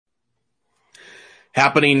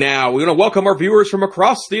Happening now. We want to welcome our viewers from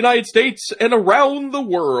across the United States and around the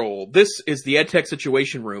world. This is the EdTech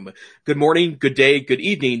Situation Room. Good morning, good day, good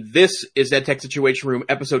evening. This is EdTech Situation Room,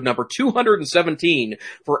 episode number 217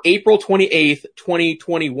 for April 28th,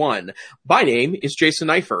 2021. My name is Jason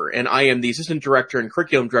Neiffer, and I am the Assistant Director and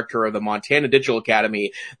Curriculum Director of the Montana Digital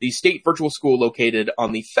Academy, the state virtual school located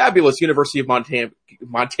on the fabulous University of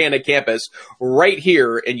Montana campus right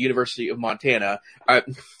here in University of Montana.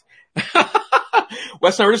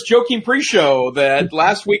 Wes and I were just joking pre-show that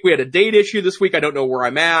last week we had a date issue. This week I don't know where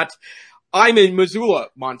I'm at. I'm in Missoula,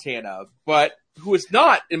 Montana, but who is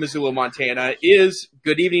not in Missoula, Montana is,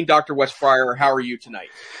 good evening, Dr. Wes Fryer. How are you tonight?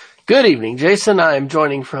 Good evening, Jason. I'm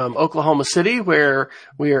joining from Oklahoma City, where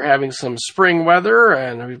we are having some spring weather,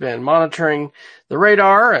 and we've been monitoring the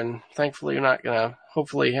radar, and thankfully we're not going to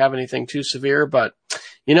hopefully have anything too severe, but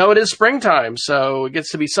you know, it is springtime, so it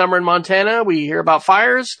gets to be summer in Montana. We hear about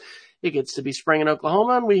fires. It gets to be spring in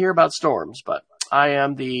Oklahoma, and we hear about storms. But I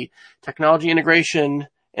am the Technology Integration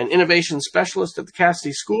and Innovation Specialist at the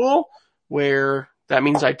Cassidy School, where that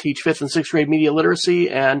means I teach 5th and 6th grade media literacy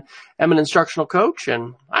and am an instructional coach.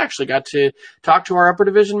 And I actually got to talk to our upper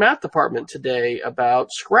division math department today about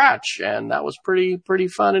Scratch, and that was pretty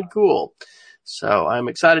fun and cool. So I'm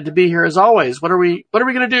excited to be here as always. What are we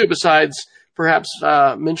going to do besides perhaps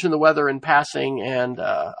mention the weather in passing and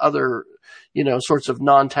other sorts of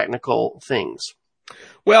non-technical things?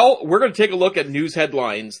 Well, we're going to take a look at news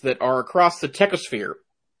headlines that are across the techosphere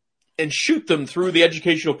and shoot them through the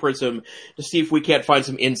educational prism to see if we can't find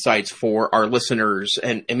some insights for our listeners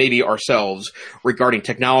and maybe ourselves regarding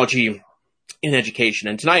technology in education.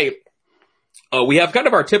 And tonight, we have kind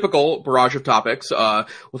of our typical barrage of topics. We'll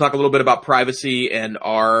talk a little bit about privacy and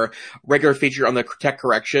our regular feature on the tech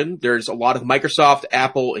correction. There's a lot of Microsoft,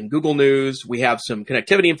 Apple, and Google news. We have some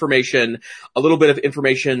connectivity information, a little bit of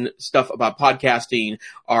information stuff about podcasting,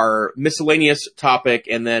 our miscellaneous topic,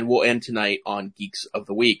 and then we'll end tonight on Geeks of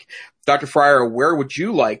the Week. Dr. Fryer, where would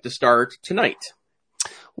you like to start tonight?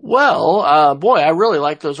 Well, I really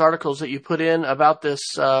like those articles that you put in about this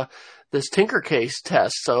Tinkercase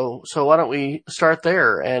test. So why don't we start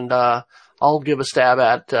there, and I'll give a stab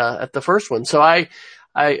at the first one. So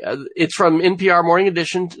it's from NPR Morning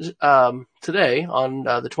Edition today on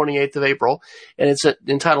the 28th of April, and it's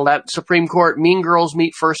entitled "At Supreme Court, Mean Girls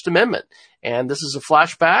Meet First Amendment." And this is a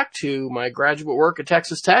flashback to my graduate work at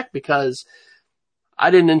Texas Tech, because I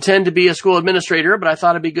didn't intend to be a school administrator, but I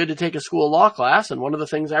thought it'd be good to take a school law class. And one of the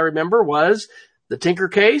things I remember was the Tinker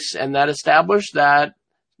case, and that established that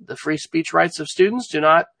the free speech rights of students do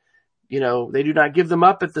not give them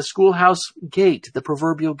up at the schoolhouse gate, the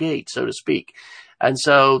proverbial gate, so to speak. And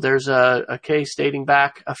so there's a case dating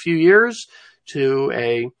back a few years to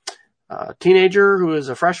a teenager who is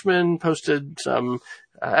a freshman, posted some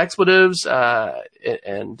expletives,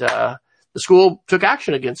 and the school took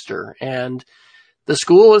action against her. And the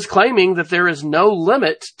school is claiming that there is no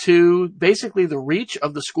limit to basically the reach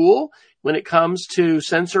of the school when it comes to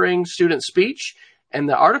censoring student speech. And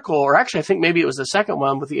the article, or actually I think maybe it was the second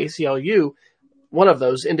one with the ACLU, one of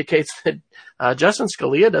those indicates that Justin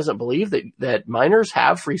Scalia doesn't believe that minors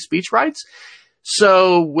have free speech rights.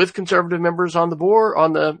 So with conservative members on the board,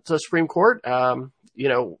 on the Supreme Court,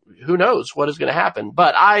 who knows what is going to happen.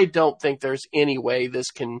 But I don't think there's any way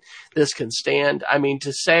this can stand. I mean,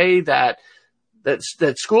 to say that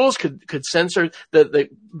schools could censor, the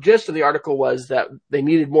gist of the article was that they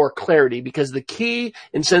needed more clarity, because the key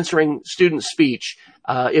in censoring student speech,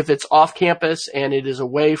 if it's off campus and it is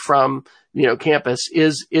away from, campus,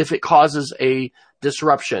 is if it causes a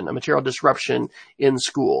material disruption in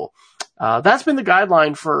school. That's been the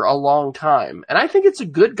guideline for a long time. And I think it's a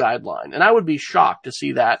good guideline. And I would be shocked to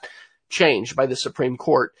see that changed by the Supreme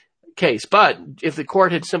Court case. But if the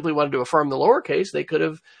court had simply wanted to affirm the lower case, they could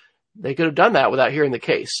have done that without hearing the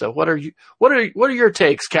case. So what are your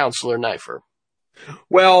takes, Counselor Neiffer?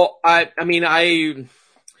 Well,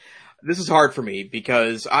 this is hard for me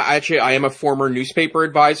because I am a former newspaper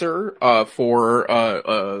advisor for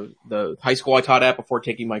the high school I taught at before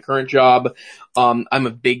taking my current job. I'm a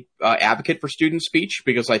big advocate for student speech,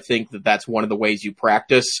 because I think that that's one of the ways you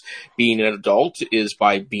practice being an adult is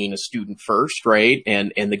by being a student first, right?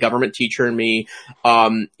 And the government teacher in me,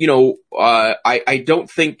 I don't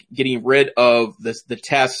think getting rid of the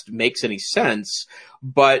test makes any sense,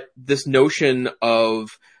 but this notion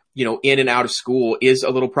of in and out of school is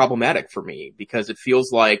a little problematic for me, because it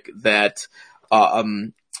feels like that,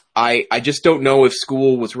 I just don't know if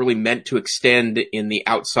school was really meant to extend in the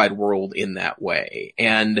outside world in that way.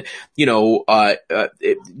 And,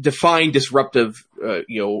 define disruptive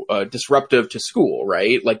disruptive to school,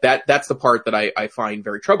 right? Like that's the part that I find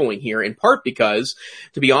very troubling here, in part because,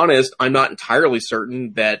 to be honest, I'm not entirely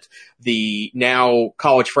certain that the now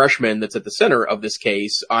college freshman that's at the center of this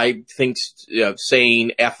case, I think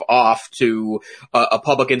saying F off to a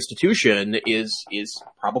public institution is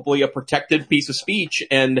probably a protected piece of speech.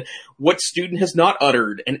 And what student has not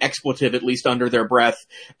uttered an expletive, at least under their breath,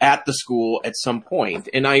 at the school at some point?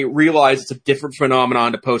 And I realize it's a different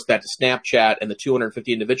phenomenon to post that to Snapchat and the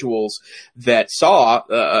 250 individuals that saw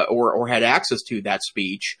or had access to that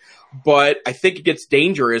speech. But I think it gets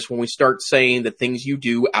dangerous when we start saying that things you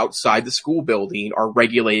do outside the school building are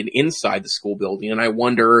regulated inside the school building. And I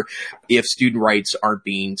wonder if student rights aren't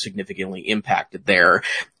being significantly impacted there.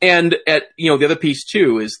 And the other piece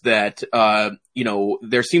too is that,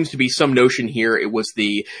 there seems to be some notion here. It was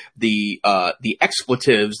the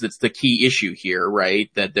expletives that's the key issue here, right?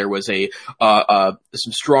 That there was some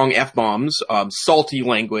strong F-bombs, salty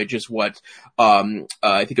language is what, I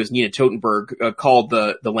think it was Nina Totenberg, called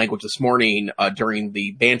the language this morning, during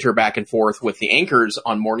the banter back and forth with the anchors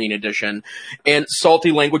on Morning Edition. And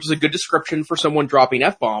salty language is a good description for someone dropping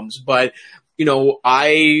F-bombs, but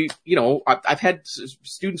I've had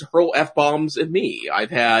students hurl F-bombs at me.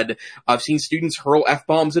 I've seen students hurl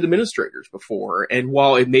F-bombs at administrators before. And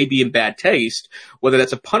while it may be in bad taste, whether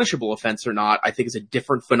that's a punishable offense or not, I think is a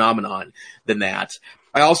different phenomenon than that.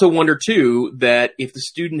 I also wonder too that if the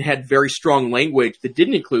student had very strong language that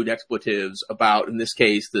didn't include expletives about, in this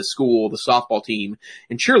case, the school, the softball team,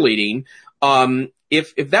 and cheerleading,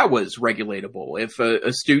 if that was regulatable, if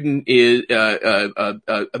a student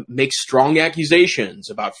makes strong accusations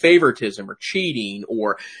about favoritism or cheating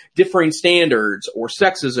or differing standards or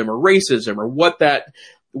sexism or racism or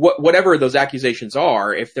whatever those accusations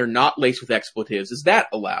are, if they're not laced with expletives, is that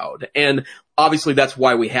allowed? And obviously that's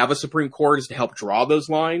why we have a Supreme Court, is to help draw those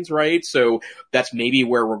lines, right? So that's maybe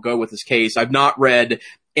where we'll go with this case. I've not read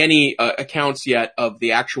any accounts yet of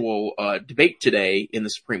the actual debate today in the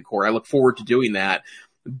Supreme Court. I look forward to doing that,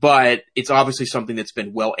 but it's obviously something that's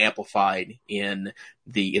been well amplified in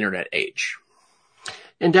the internet age.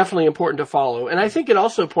 And definitely important to follow. And I think it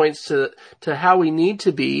also points to how we need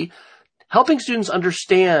to be helping students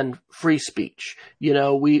understand free speech.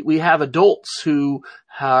 We have adults who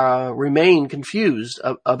remain confused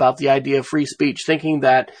about the idea of free speech, thinking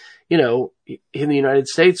that, in the United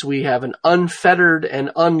States, we have an unfettered and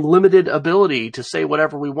unlimited ability to say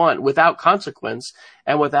whatever we want without consequence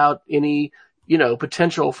and without any,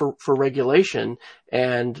 potential for regulation.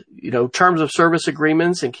 And, terms of service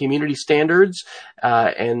agreements and community standards,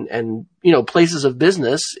 and places of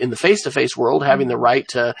business in the face-to-face world having the right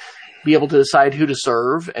to be able to decide who to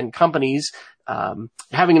serve, and companies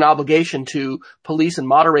having an obligation to police and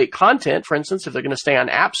moderate content. For instance, if they're going to stay on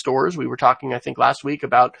app stores, we were talking, I think, last week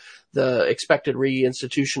about the expected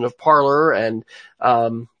reinstitution of Parler. And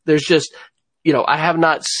there's just,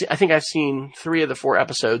 I think I've seen 3 of the 4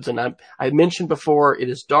 episodes, and I mentioned before, it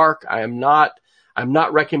is dark. I'm not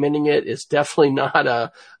recommending it. It's definitely not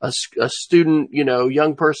a student,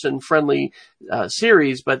 young person friendly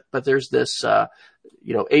series, but there's this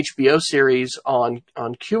HBO series on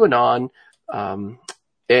QAnon,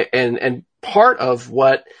 and part of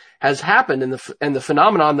what has happened and the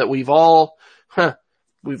phenomenon that we've all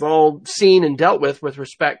seen and dealt with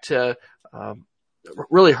respect to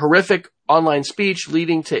really horrific online speech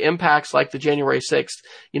leading to impacts like the January 6th,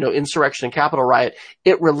 insurrection and Capitol riot.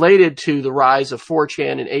 It related to the rise of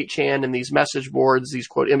 4chan and 8chan and these message boards, these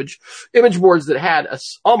quote image boards that had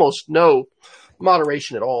almost no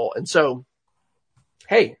moderation at all. And so,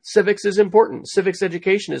 hey, civics is important. Civics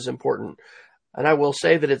education is important. And I will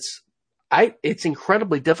say that it's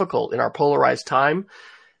incredibly difficult in our polarized time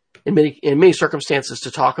in many circumstances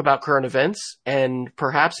to talk about current events, and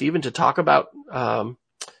perhaps even to talk about,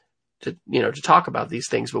 to talk about these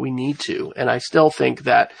things, but we need to. And I still think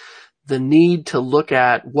that the need to look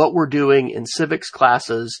at what we're doing in civics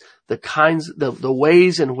classes, the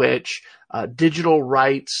ways in which digital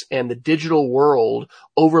rights and the digital world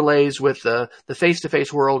overlays with the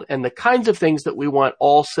face-to-face world, and the kinds of things that we want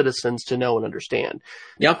all citizens to know and understand.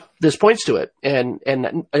 Yep. This points to it. And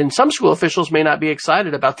some school officials may not be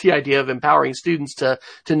excited about the idea of empowering students to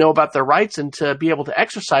know about their rights and to be able to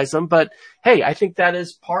exercise them. But hey, I think that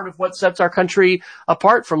is part of what sets our country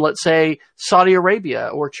apart from, let's say, Saudi Arabia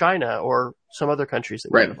or China or some other countries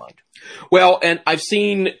that we have in mind. Well, and I've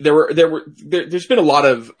seen there's been a lot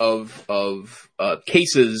of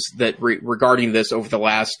cases that regarding this over the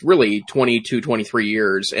last really 22, 23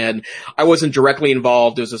 years. And I wasn't directly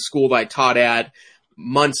involved. It was a school that I taught at.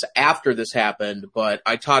 months after this happened, but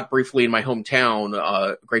I taught briefly in my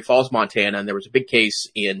hometown, Great Falls, Montana, and there was a big case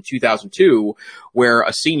in 2002 where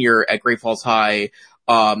a senior at Great Falls High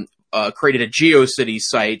created a GeoCities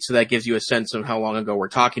site, so that gives you a sense of how long ago we're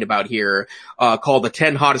talking about here, called the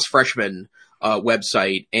 10 Hottest Freshmen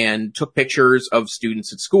website, and took pictures of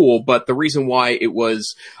students at school. But the reason why it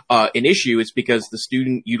was an issue is because the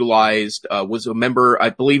student utilized was a member, I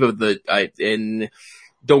believe, of the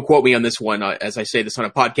don't quote me on this one as I say this on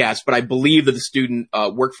a podcast, but I believe that the student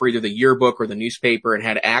worked for either the yearbook or the newspaper and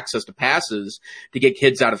had access to passes to get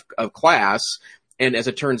kids out of class. And as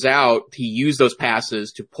it turns out, he used those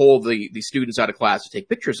passes to pull the students out of class to take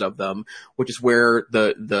pictures of them, which is where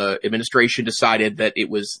the administration decided that it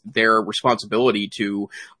was their responsibility to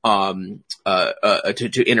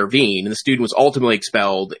intervene. And the student was ultimately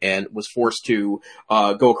expelled and was forced to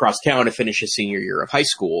go across town to finish his senior year of high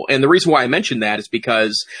school. And the reason why I mentioned that is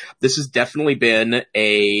because this has definitely been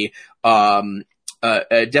a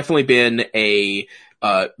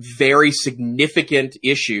very significant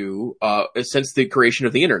issue, since the creation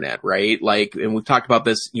of the internet, right? Like, and we've talked about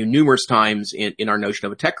this, numerous times in our notion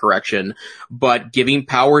of a tech correction, but giving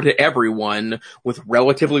power to everyone with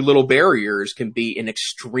relatively little barriers can be an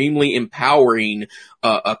extremely empowering,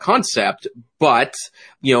 concept. But,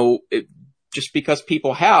 just because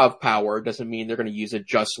people have power doesn't mean they're going to use it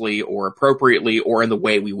justly or appropriately or in the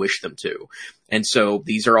way we wish them to. And so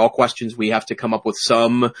these are all questions we have to come up with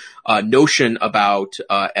some notion about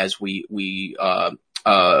as we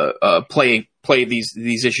play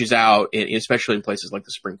these issues out, especially in places like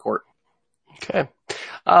the Supreme Court. Okay.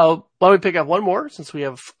 Why don't we pick up one more, since we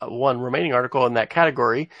have one remaining article in that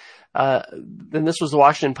category. Then this was the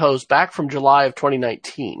Washington Post back from July of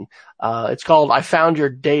 2019. It's called, "I Found Your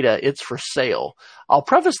Data, It's for Sale." I'll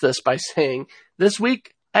preface this by saying this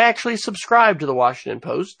week I actually subscribed to the Washington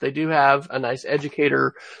Post. They do have a nice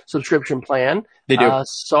educator subscription plan. They do.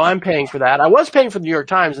 So I'm paying for that. I was paying for the New York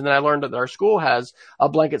Times, and then I learned that our school has a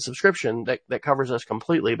blanket subscription that covers us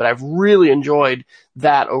completely. But I've really enjoyed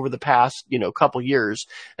that over the past, couple years.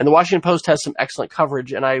 And the Washington Post has some excellent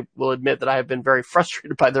coverage, and I will admit that I have been very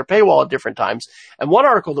frustrated by their paywall at different times. And one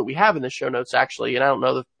article that we have in the show notes, actually, and I don't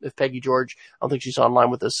know if Peggy George, I don't think she's online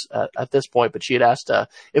with us at this point, but she had asked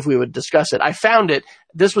if we would discuss it. I found it.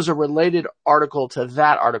 This was a related article to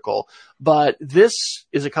that article, but this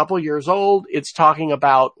is a couple years old. It's talking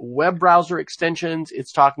about web browser extensions.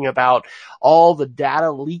 It's talking about all the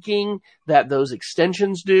data leaking that those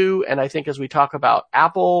extensions do. And I think as we talk about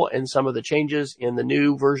Apple and some of the changes in the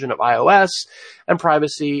new version of iOS and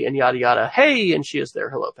privacy and yada, yada. Hey, and she is there.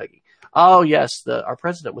 Hello, Peggy. Oh, yes, our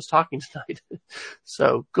president was talking tonight.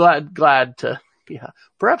 So glad to, yeah,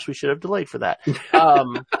 perhaps we should have delayed for that.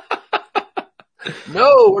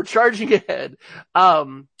 No, we're charging ahead.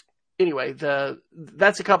 Anyway,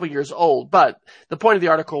 that's a couple years old, but the point of the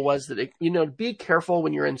article was that, be careful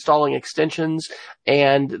when you're installing extensions,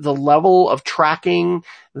 and the level of tracking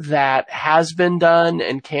that has been done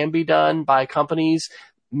and can be done by companies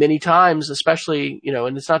many times, especially,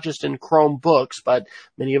 and it's not just in Chromebooks, but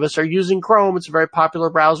many of us are using Chrome. It's a very popular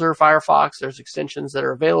browser, Firefox. There's extensions that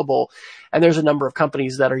are available, and there's a number of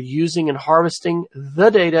companies that are using and harvesting the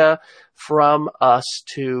data from us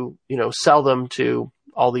to, sell them to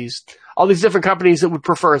all these different companies that would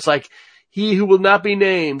prefer. It's like he who will not be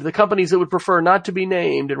named, the companies that would prefer not to be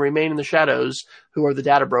named and remain in the shadows, who are the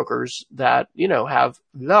data brokers that, have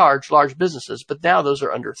large businesses, but now those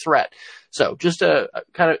are under threat. So just a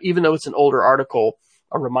kind of, even though it's an older article,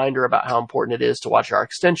 a reminder about how important it is to watch our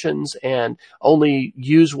extensions and only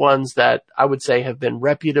use ones that I would say have been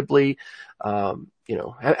reputably,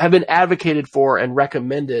 have been advocated for and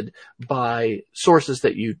recommended by sources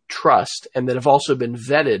that you trust and that have also been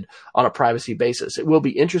vetted on a privacy basis. It will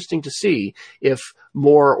be interesting to see if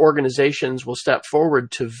more organizations will step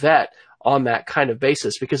forward to vet on that kind of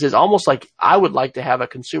basis, because it's almost like I would like to have a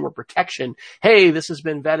consumer protection. Hey, this has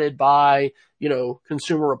been vetted by,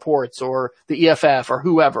 Consumer Reports or the EFF or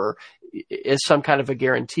whoever, is some kind of a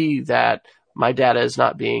guarantee that my data is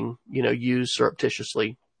not being, used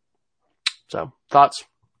surreptitiously. So, thoughts?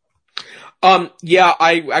 Yeah,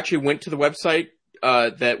 I actually went to the website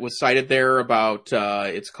that was cited there about,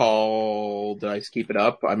 it's called, did I just keep it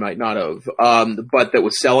up? I might not have, but that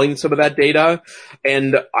was selling some of that data.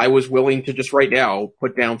 And I was willing to just right now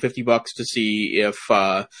put down $50 to see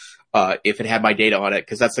if it had my data on it,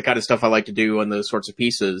 because that's the kind of stuff I like to do on those sorts of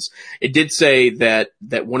pieces. It did say that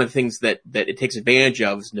one of the things that it takes advantage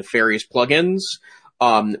of is nefarious plugins.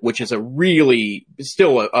 Which is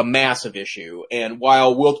still a massive issue. And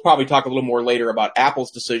while we'll probably talk a little more later about Apple's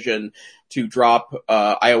decision to drop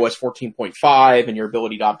iOS 14.5 and your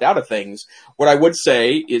ability to opt out of things. What I would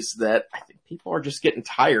say is that I think people are just getting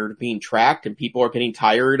tired of being tracked, and people are getting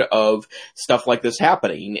tired of stuff like this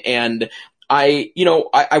happening. And I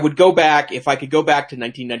would go back, if I could go back to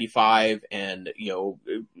 1995 and,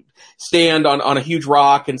 stand on a huge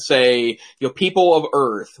rock and say, people of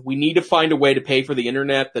Earth, we need to find a way to pay for the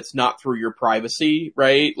internet that's not through your privacy,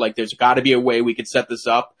 right? Like, there's got to be a way we could set this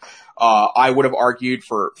up. I would have argued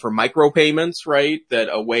for micropayments, right? That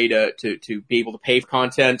a way to be able to pay for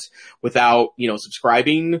content without,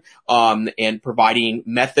 subscribing, and providing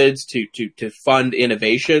methods to fund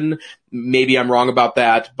innovation. Maybe I'm wrong about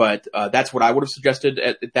that, but that's what I would have suggested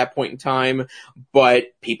at that point in time. But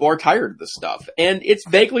people are tired of this stuff, and it's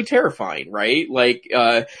vaguely terrifying, right? Like,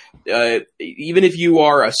 even if you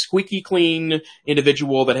are a squeaky clean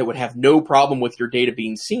individual that would have no problem with your data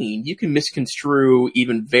being seen, you can misconstrue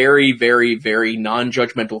even very, very, very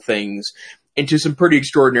non-judgmental things into some pretty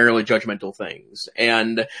extraordinarily judgmental things.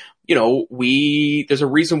 And, there's a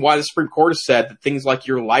reason why the Supreme Court has said that things like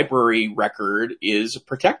your library record is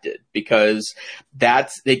protected, because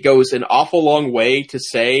it goes an awful long way to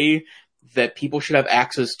say that people should have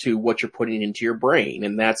access to what you're putting into your brain.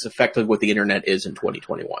 And that's effectively what the internet is in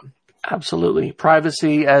 2021. Absolutely.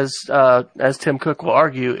 Privacy, as Tim Cook will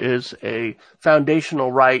argue, is a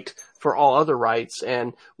foundational right for all other rights.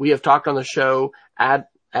 And we have talked on the show ad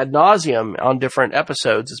nauseum on different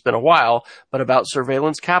episodes. It's been a while, but about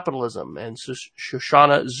surveillance capitalism and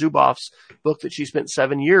Shoshana Zuboff's book that she spent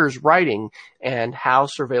 7 years writing, and how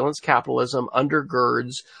surveillance capitalism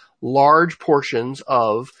undergirds large portions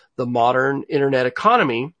of the modern internet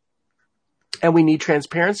economy. And we need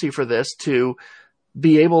transparency for this to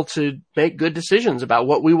be able to make good decisions about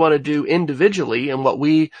what we want to do individually and what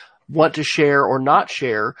we want to share or not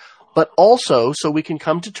share, but also so we can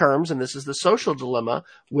come to terms, and this is the social dilemma,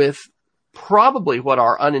 with probably what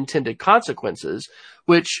are unintended consequences,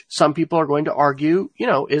 which some people are going to argue,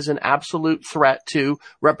 is an absolute threat to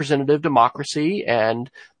representative democracy and,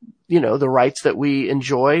 the rights that we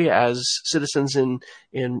enjoy as citizens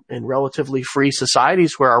in relatively free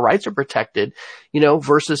societies where our rights are protected,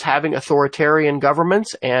 versus having authoritarian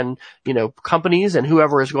governments and, companies and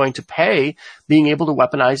whoever is going to pay being able to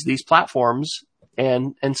weaponize these platforms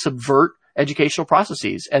and subvert educational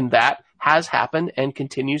processes. And that has happened and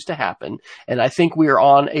continues to happen. And I think we are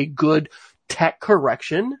on a good tech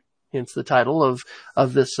correction, hence the title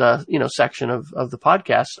of this, section of the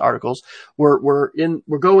podcast articles. We're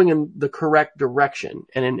going in the correct direction.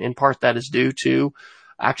 And in part that is due to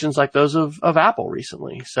actions like those of Apple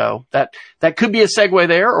recently. So that could be a segue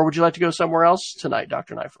there, or would you like to go somewhere else tonight,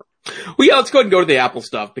 Dr. Neifert? Well, yeah, let's go ahead and go to the Apple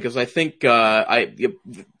stuff, because I think,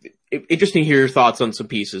 interesting to hear your thoughts on some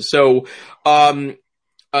pieces. So,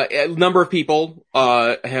 a number of people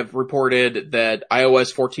have reported that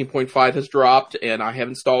iOS 14.5 has dropped, and I have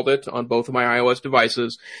installed it on both of my iOS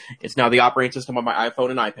devices. It's now the operating system on my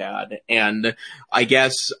iPhone and iPad. And I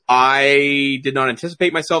guess I did not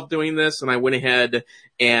anticipate myself doing this, and I went ahead,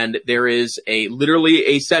 and there is literally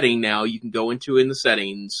a setting now you can go into in the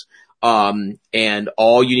settings. And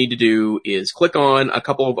all you need to do is click on a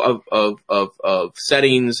couple of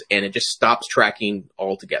settings, and it just stops tracking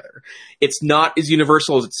altogether. It's not as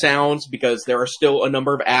universal as it sounds, because there are still a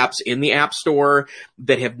number of apps in the App Store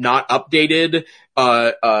that have not updated,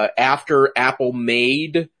 after Apple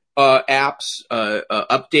made apps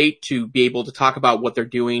update to be able to talk about what they're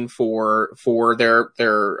doing for their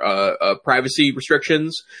privacy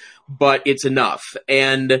restrictions, but it's enough.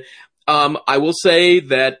 And I will say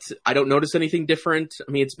that I don't notice anything different.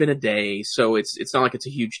 I mean, it's been a day, so it's not like it's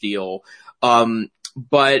a huge deal.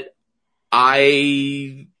 But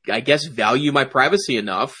I guess value my privacy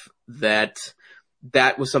enough that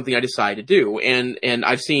was something I decided to do. And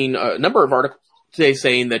I've seen a number of articles today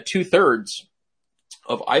saying that 2/3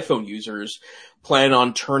 of iPhone users plan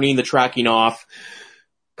on turning the tracking off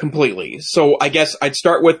completely. So I guess I'd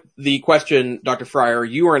start with the question, Dr. Fryer,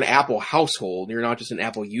 you are an Apple household. You're not just an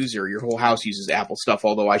Apple user. Your whole house uses Apple stuff,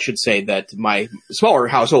 although I should say that my smaller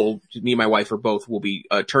household, me and my wife are both, will be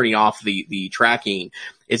turning off the tracking.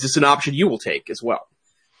 Is this an option you will take as well?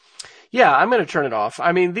 Yeah, I'm going to turn it off.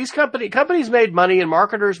 I mean, these companies made money and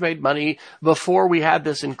marketers made money before we had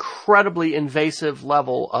this incredibly invasive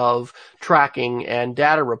level of tracking and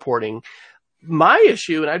data reporting. My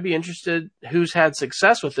issue, and I'd be interested who's had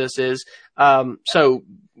success with this, is so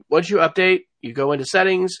once you update, you go into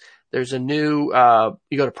settings, there's a new,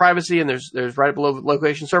 you go to privacy, and there's right below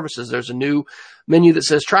location services, there's a new menu that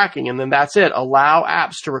says tracking, and then that's it. Allow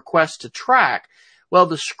apps to request to track. Well,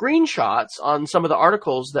 the screenshots on some of the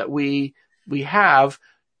articles that we have,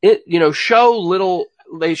 show little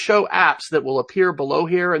they show apps that will appear below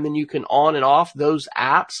here, and then you can on and off those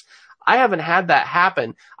apps. I haven't had that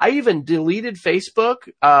happen. I even deleted Facebook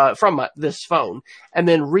from this phone and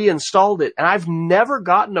then reinstalled it. And I've never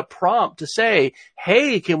gotten a prompt to say,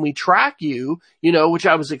 hey, can we track you? Which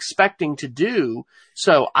I was expecting to do.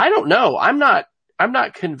 So I don't know. I'm not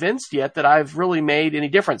convinced yet that I've really made any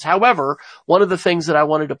difference. However, one of the things that I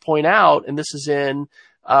wanted to point out, and this is in,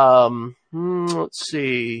 let's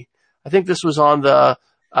see, I think this was on the,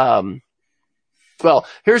 well,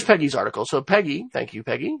 here's Peggy's article. So Peggy, thank you,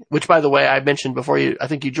 Peggy, which by the way, I mentioned before I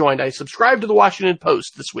think you joined, I subscribed to the Washington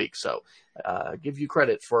Post this week. So, give you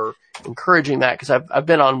credit for encouraging that because I've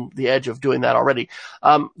been on the edge of doing that already.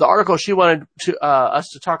 The article she wanted to, us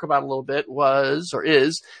to talk about a little bit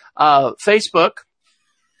is, Facebook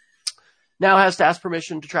now has to ask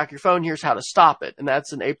permission to track your phone. Here's how to stop it. And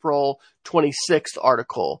that's an April 26th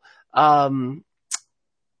article.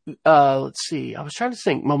 Let's see. I was trying to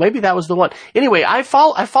think. Well, maybe that was the one. Anyway, I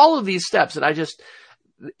follow these steps and I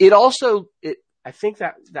think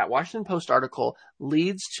that Washington Post article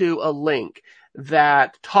leads to a link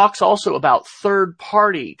that talks also about third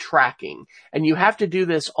party tracking. And you have to do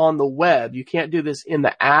this on the web. You can't do this in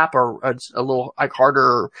the app, or it's a little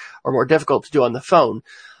harder or more difficult to do on the phone,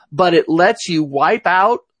 but it lets you wipe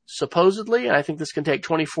out supposedly, and I think this can take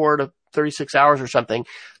 24 to 36 hours or something,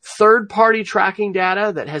 third-party tracking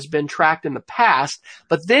data that has been tracked in the past,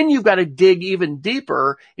 but then you've got to dig even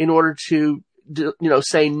deeper in order to,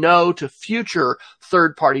 say no to future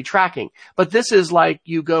third-party tracking. But this is like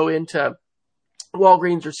you go into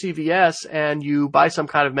Walgreens or CVS and you buy some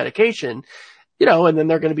kind of medication, and then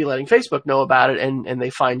they're going to be letting Facebook know about it and they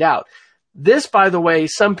find out. This, by the way,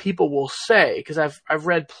 some people will say, because I've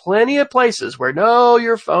read plenty of places where, no,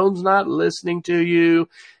 your phone's not listening to you.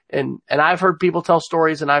 And I've heard people tell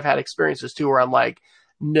stories, and I've had experiences too where I'm like,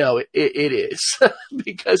 no, it is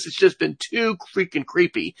because it's just been too freaking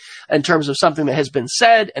creepy in terms of something that has been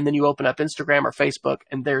said. And then you open up Instagram or Facebook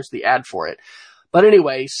and there's the ad for it. But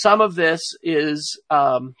anyway, some of this is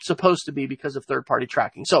supposed to be because of third-party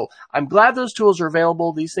tracking. So I'm glad those tools are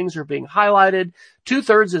available. These things are being highlighted.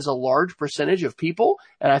 2/3 is a large percentage of people,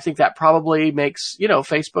 and I think that probably makes,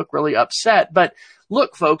 Facebook really upset. But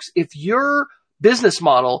look, folks, if your business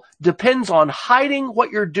model depends on hiding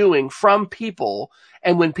what you're doing from people,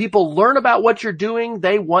 and when people learn about what you're doing,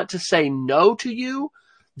 they want to say no to you,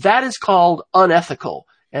 that is called unethical.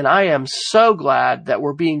 And I am so glad that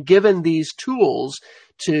we're being given these tools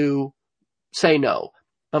to say no.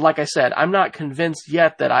 But like I said, I'm not convinced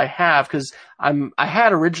yet that I have, because I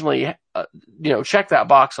had originally, checked that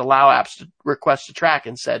box, allow apps to request to track,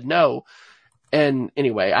 and said no. And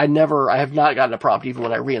anyway, I have not gotten a prompt even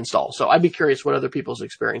when I reinstall. So I'd be curious what other people's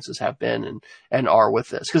experiences have been and are with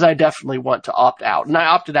this, because I definitely want to opt out. And I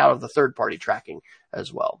opted out of the third party tracking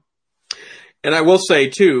as well. And I will say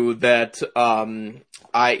too that, and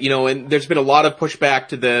there's been a lot of pushback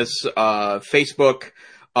to this. Facebook,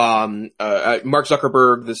 Mark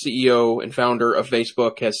Zuckerberg, the CEO and founder of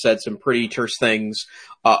Facebook, has said some pretty terse things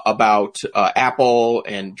about Apple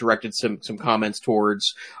and directed some comments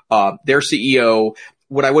towards their CEO.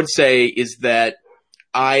 What I would say is that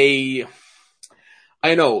I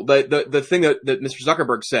know the thing that Mr.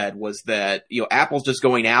 Zuckerberg said was that, Apple's just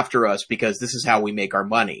going after us because this is how we make our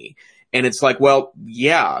money. And it's like, well,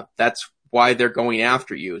 yeah, that's why they're going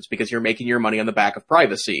after you. It's because you're making your money on the back of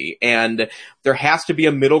privacy. And there has to be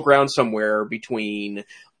a middle ground somewhere between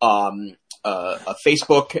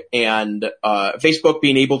Facebook and Facebook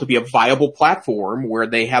being able to be a viable platform where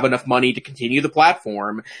they have enough money to continue the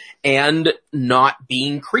platform and not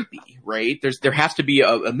being creepy, right? There has to be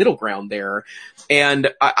a middle ground there.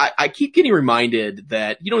 And I keep getting reminded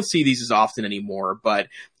that you don't see these as often anymore, but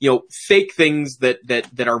fake things that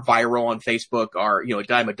are viral on Facebook are, a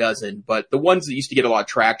dime a dozen. But the ones that used to get a lot of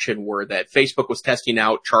traction were that Facebook was testing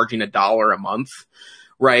out charging $1 a month.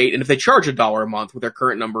 Right. And if they charge $1 a month with their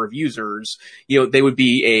current number of users, they would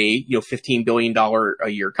be a, $15 billion a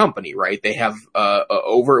year company, right? They have, well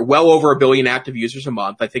over 1 billion active users a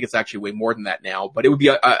month. I think it's actually way more than that now, but it would be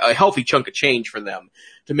a healthy chunk of change for them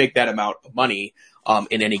to make that amount of money,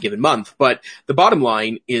 in any given month. But the bottom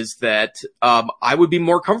line is that, I would be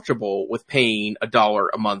more comfortable with paying $1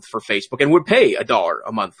 a month for Facebook, and would pay $1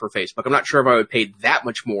 a month for Facebook. I'm not sure if I would pay that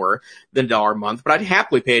much more than $1 a month, but I'd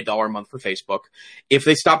happily pay $1 a month for Facebook if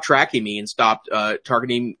they stopped tracking me and stopped,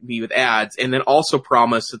 targeting me with ads, and then also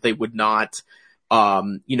promised that they would not,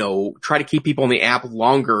 try to keep people on the app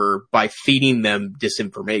longer by feeding them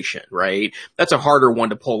disinformation, right? That's a harder one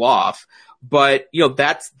to pull off. But,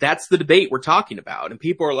 that's the debate we're talking about. And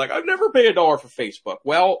people are like, I've never paid $1 for Facebook.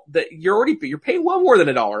 Well, you're paying well more than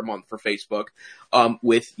 $1 a month for Facebook,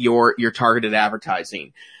 with your targeted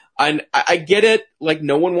advertising. And I get it. Like,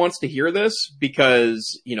 no one wants to hear this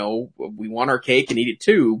because, we want our cake and eat it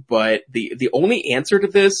too. But the only answer to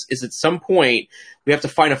this is at some point we have to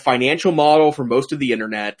find a financial model for most of the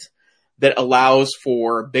internet that allows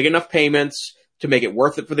for big enough payments to make it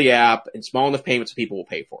worth it for the app and small enough payments so people will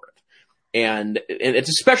pay for it. And it's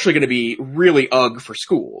especially going to be really for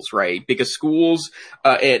schools, right? Because schools,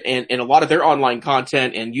 and a lot of their online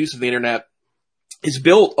content and use of the internet is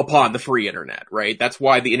built upon the free internet, right? That's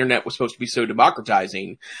why the internet was supposed to be so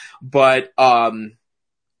democratizing. But,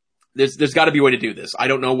 there's got to be a way to do this. I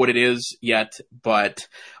don't know what it is yet, but,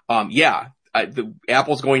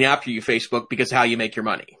 Apple's going after you, Facebook, because of how you make your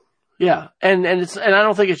money. Yeah. And I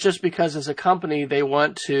don't think it's just because as a company they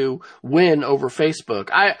want to win over Facebook.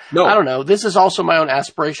 I don't know. This is also my own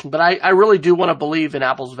aspiration, but I really do want to believe in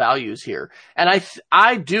Apple's values here. And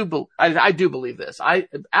I do believe this.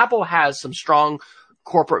 Apple has some strong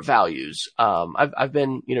corporate values. I've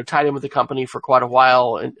been, tied in with the company for quite a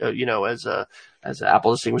while and, as an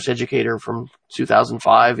Apple Distinguished Educator from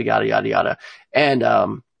 2005, yada, yada, yada. And,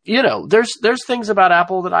 there's things about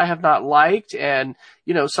Apple that I have not liked and,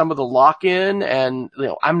 some of the lock-in and,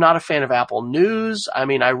 I'm not a fan of Apple News. I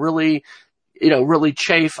mean, I really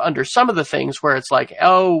chafe under some of the things where it's like,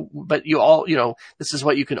 oh, but this is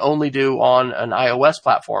what you can only do on an iOS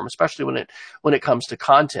platform, especially when it comes to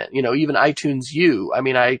content, even iTunes U. I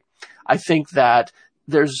mean, I think that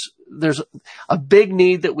there's a big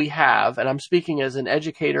need that we have, and I'm speaking as an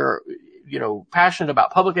educator, passionate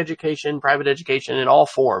about public education, private education in all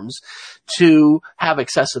forms, to have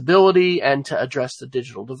accessibility and to address the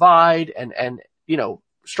digital divide and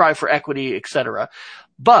strive for equity, et cetera.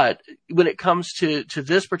 But when it comes to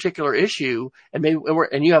this particular issue, and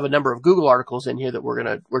you have a number of Google articles in here that we're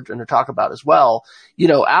gonna talk about as well.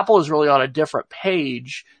 Apple is really on a different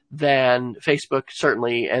page than Facebook,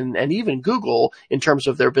 certainly, and even Google in terms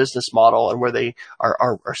of their business model and where they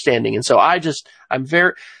are standing. And so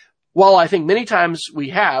while I think many times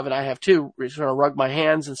we have, and I have too, sort of rubbed my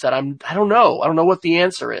hands and said, I don't know what the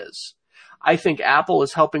answer is. I think Apple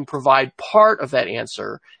is helping provide part of that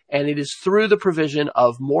answer, and it is through the provision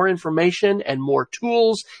of more information and more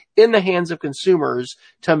tools in the hands of consumers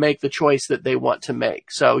to make the choice that they want to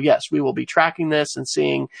make. So yes, we will be tracking this and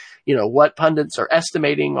seeing, what pundits are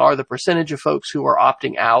estimating are the percentage of folks who are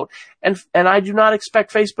opting out. And I do not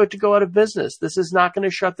expect Facebook to go out of business. This is not going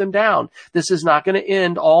to shut them down. This is not going to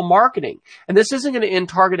end all marketing. And this isn't going to end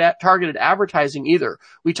targeted advertising either.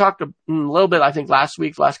 We talked a little bit, I think last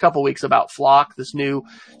couple of weeks about Flock, this new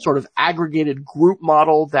sort of aggregated group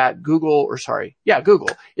model that Google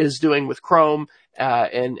is doing with Chrome.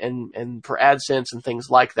 And for AdSense and things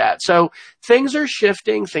like that. So things are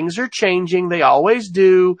shifting, things are changing. They always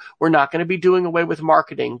do. We're not going to be doing away with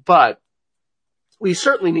marketing, but we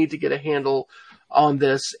certainly need to get a handle on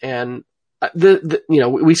this. And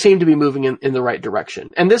we seem to be moving in the right direction.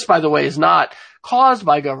 And this, by the way, is not caused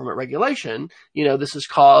by government regulation. This is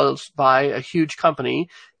caused by a huge company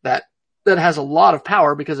that has a lot of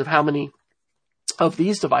power because of how many of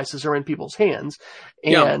these devices are in people's hands.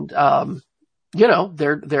 And,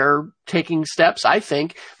 they're taking steps, I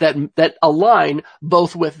think, that align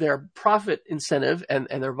both with their profit incentive and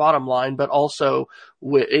their bottom line, but also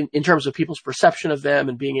in terms of people's perception of them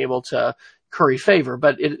and being able to curry favor.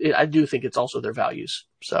 But I do think it's also their values.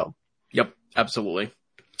 So. Yep, absolutely.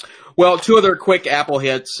 Well, two other quick Apple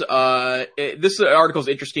hits. This article is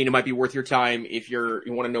interesting. It might be worth your time if you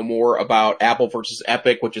want to know more about Apple versus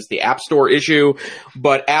Epic, which is the App Store issue.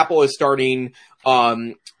 But Apple is starting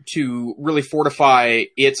to really fortify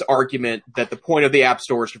its argument that the point of the App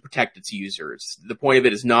Store is to protect its users. The point of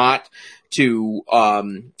it is not to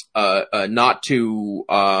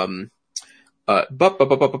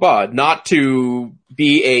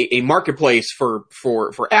be a marketplace for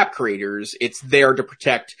app creators. It's there to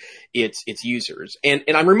protect its users. And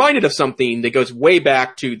I'm reminded of something that goes way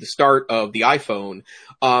back to the start of the iPhone.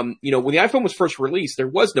 When the iPhone was first released, there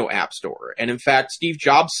was no app store. And in fact, Steve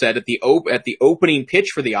Jobs said at the opening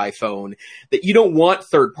pitch for the iPhone that you don't want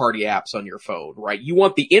third-party apps on your phone, right? You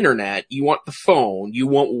want the internet, you want the phone, you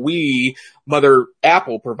want what Mother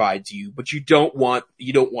Apple provides you, but you don't want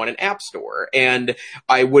an app store. And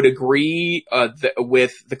I would agree,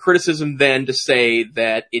 with the criticism then to say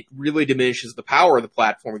that it really diminishes the power of the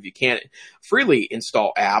platform if you can't freely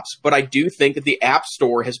install apps. But I do think that the App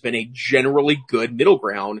Store has been a generally good middle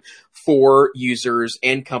ground for users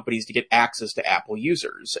and companies to get access to Apple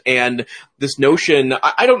users. And this notion,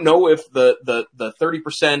 I don't know if the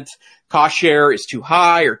 30% cost share is too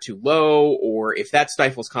high or too low, or if that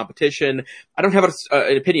stifles competition. I don't have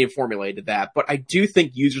an opinion formulated that, but I do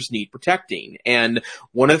think users need protecting. And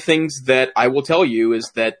one of the things that I will tell you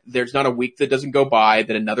is that there's not a week that doesn't go by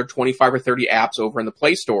that another 25 or 30 apps over in the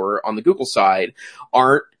Play Store on the Google side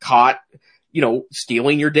aren't caught,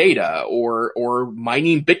 stealing your data or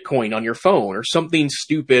mining Bitcoin on your phone or something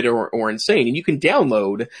stupid or insane. And you can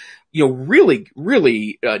download, really,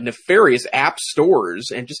 really nefarious app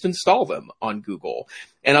stores and just install them on Google.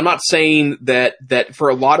 And I'm not saying that for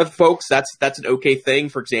a lot of folks, that's an okay thing.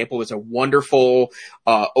 For example, there's a wonderful,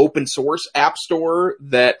 open source app store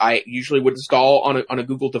that I usually would install on a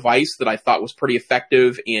Google device that I thought was pretty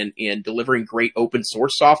effective in delivering great open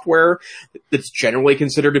source software that's generally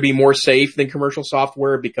considered to be more safe than commercial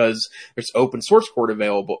software because there's open source code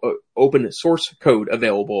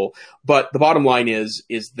available. But the bottom line is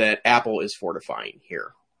that Apple is fortifying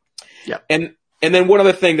here. Yeah. And then one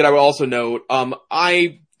other thing that I would also note,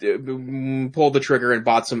 I pulled the trigger and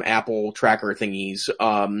bought some Apple tracker thingies,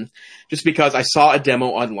 just because I saw a demo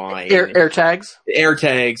online. AirTags?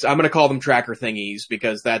 AirTags. I'm going to call them tracker thingies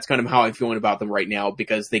because that's kind of how I'm feeling about them right now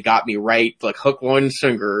because they got me right, like hook, line, and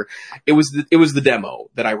sinker. It was the demo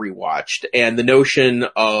that I rewatched and the notion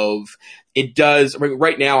of it does,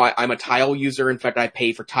 right now I'm a Tile user. In fact, I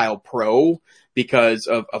pay for Tile Pro because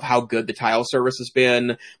of how good the Tile service has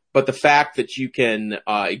been. But the fact that you can,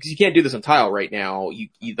 because you can't do this on Tile right now, you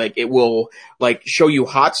it will show you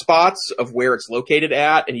hotspots of where it's located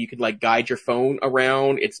at, and you can guide your phone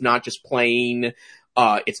around. It's not just playing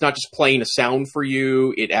a sound for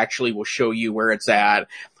you. It actually will show you where it's at.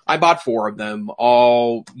 I bought 4 of them.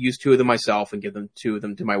 I'll use 2 of them myself and give 2 of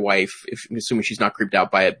them to my wife, assuming she's not creeped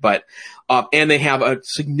out by it. But and they have a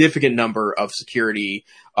significant number of security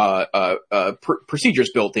procedures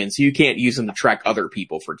built in, so you can't use them to track other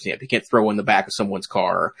people. For example, you can't throw in the back of someone's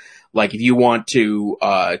car. If you want to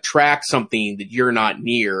track something that you're not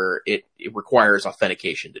near, it requires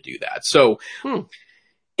authentication to do that. So.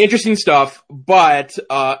 Interesting stuff, but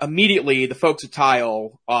immediately the folks at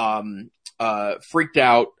Tile freaked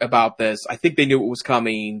out about this. I think they knew it was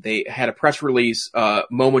coming. They had a press release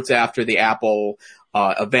moments after the Apple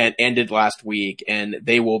event ended last week, and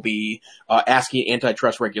they will be asking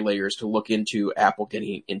antitrust regulators to look into Apple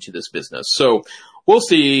getting into this business. So we'll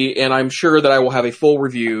see, and I'm sure that I will have a full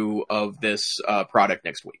review of this product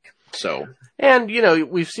next week. So, and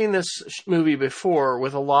we've seen this movie before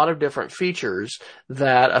with a lot of different features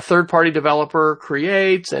that a third-party developer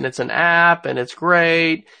creates, and it's an app, and it's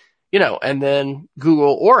great, and then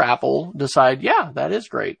Google or Apple decide, yeah, that is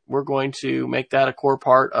great. We're going to make that a core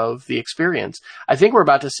part of the experience. I think we're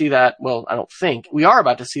about to see that. Well, I don't think we are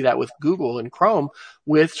about to see that with Google and Chrome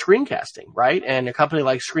with screencasting, right? And a company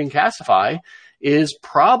like Screencastify is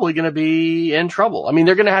probably going to be in trouble. I mean,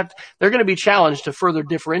 they're going to be challenged to further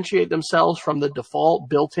differentiate themselves from the default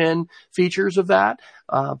built-in features of that.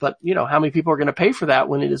 But how many people are going to pay for that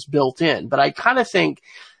when it is built in? But I kind of think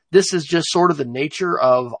this is just sort of the nature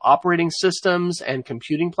of operating systems and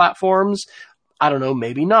computing platforms. I don't know,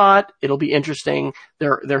 maybe not. It'll be interesting.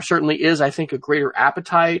 There certainly is, I think, a greater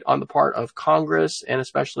appetite on the part of Congress and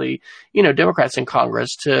especially, Democrats in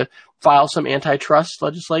Congress to file some antitrust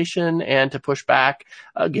legislation and to push back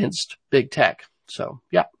against big tech. So,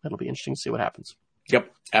 yeah, it'll be interesting to see what happens.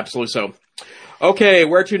 Yep, absolutely so. Okay,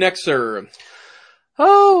 where to next, sir?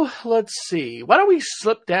 Oh, let's see. Why don't we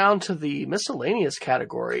slip down to the miscellaneous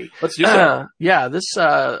category? Let's do so. Yeah, this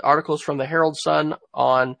article is from the Herald Sun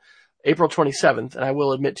on April 27th, and I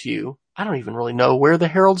will admit to you, I don't even really know where the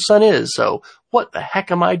Herald Sun is. So what the heck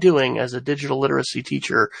am I doing as a digital literacy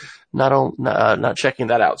teacher? Not checking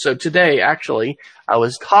that out. So today, actually, I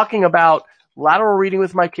was talking about lateral reading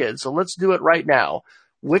with my kids. So let's do it right now.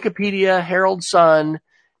 Wikipedia, Herald Sun.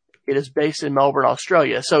 It is based in Melbourne,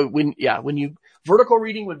 Australia. So when you vertical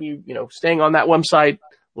reading would be, staying on that website.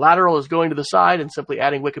 Lateral is going to the side and simply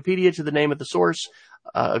adding Wikipedia to the name of the source.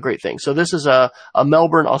 A great thing. So this is a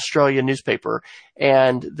Melbourne, Australia newspaper.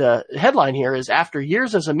 And the headline here is, after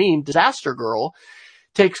years as a meme, Disaster Girl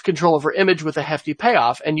takes control of her image with a hefty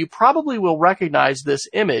payoff. And you probably will recognize this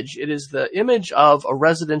image. It is the image of a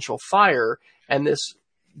residential fire and this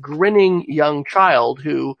grinning young child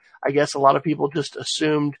who I guess a lot of people just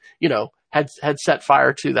assumed, had set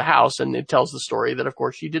fire to the house. And it tells the story that, of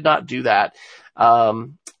course, she did not do that.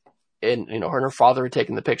 and her and her father had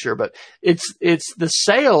taken the picture, but it's the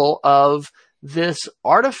sale of this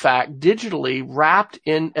artifact digitally wrapped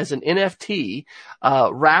in as an NFT,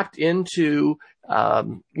 wrapped into, what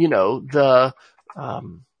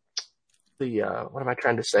am I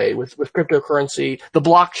trying to say with cryptocurrency, the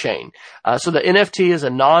blockchain. So the NFT is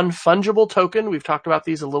a non-fungible token. We've talked about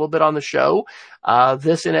these a little bit on the show.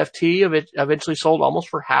 This NFT eventually sold almost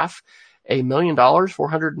for $500,000,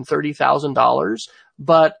 $430,000.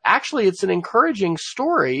 But actually it's an encouraging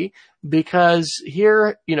story because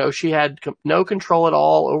here, she had no control at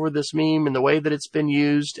all over this meme and the way that it's been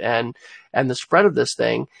used and the spread of this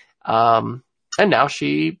thing. And now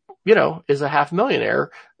she, is a $500,000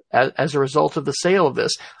 as a result of the sale of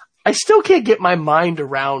this. I still can't get my mind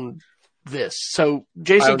around this. So,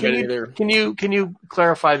 Jason, can you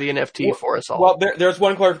clarify the NFT for us all? Well, there's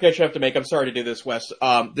one clarification I have to make. I'm sorry to do this, Wes.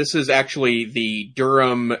 This is actually the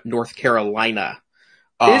Durham, North Carolina.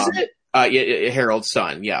 Is it? Herald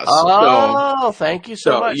Sun, yes. Oh, thank you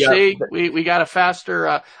so much. Yeah. See, we got a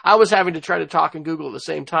faster. I was having to try to talk and Google at the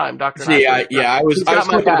same time, Dr. I was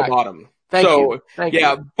clicking at the bottom. Thank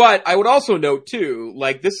you. But I would also note too,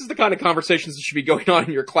 like, this is the kind of conversations that should be going on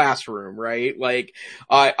in your classroom, right? Like,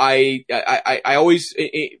 I always,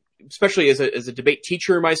 especially as a debate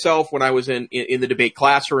teacher myself, when I was in the debate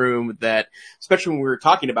classroom, that especially when we were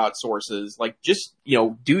talking about sources, like, just,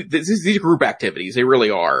 these are group activities. They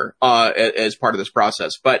really are, as part of this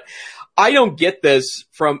process. But I don't get this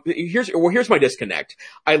from, here's my disconnect.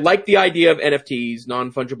 I like the idea of NFTs,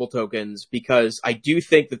 non-fungible tokens, because I do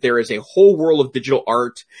think that there is a whole world of digital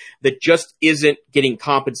art that just isn't getting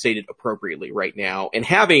compensated appropriately right now. And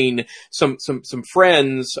having some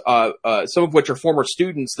friends, some of which are former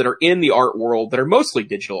students that are in the art world that are mostly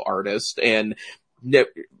digital artists, and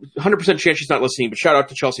 100% chance she's not listening, but shout out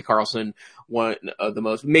to Chelsea Carlson, one of the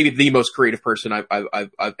most, maybe the most creative person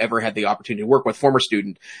I've ever had the opportunity to work with, former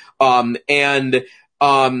student. There's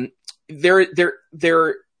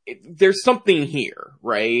something here,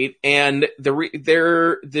 right? And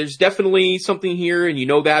there's definitely something here, and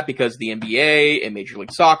that because the NBA and Major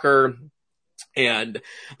League Soccer and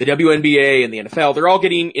the WNBA and the NFL, they're all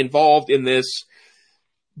getting involved in this.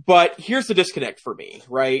 But here's the disconnect for me,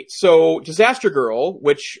 right? So Disaster Girl,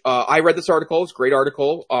 which I read this article, it's a great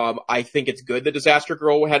article. I think it's good that Disaster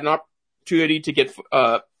Girl had an opportunity to get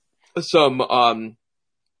some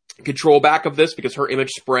control back of this because her image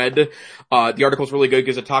spread. The article is really good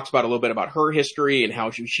because it talks about a little bit about her history and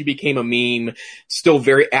how she became a meme, still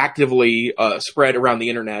very actively spread around the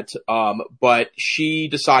internet. But she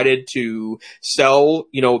decided to sell,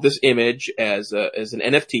 this image as an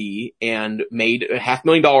NFT and made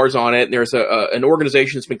 $500,000 on it. And there's an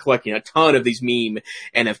organization that's been collecting a ton of these meme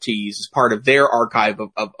NFTs as part of their archive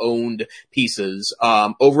of owned pieces.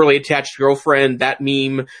 Overly Attached Girlfriend, that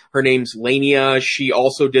meme, her name's Lania. She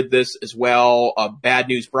also did this as well. Bad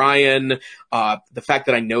News Brian. The fact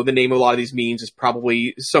that I know the name of a lot of these memes is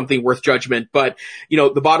probably something worth judgment. But,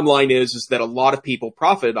 the bottom line is that a lot of people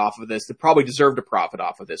profited off of this that probably deserve to profit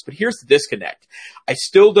off of this. But here's the disconnect. I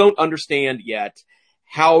still don't understand yet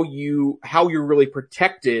how you're really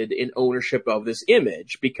protected in ownership of this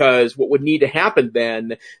image, because what would need to happen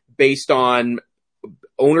then, based on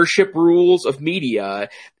ownership rules of media,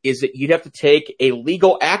 is that you'd have to take a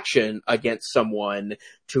legal action against someone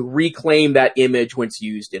to reclaim that image when it's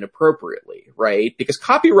used inappropriately, right? Because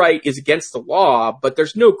copyright is against the law, but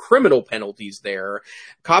there's no criminal penalties there.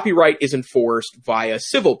 Copyright is enforced via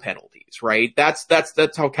civil penalties, right? That's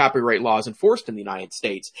how copyright law is enforced in the United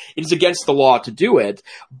States. It is against the law to do it,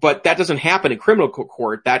 but that doesn't happen in criminal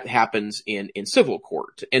court. That happens in civil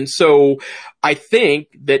court. And so I think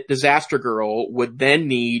that Disaster Girl would then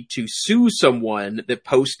need to sue someone that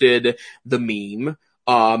posted the meme,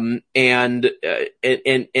 and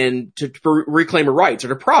to reclaim her rights or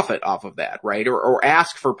to profit off of that, right? Or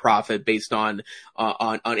ask for profit based on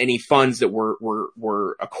any funds that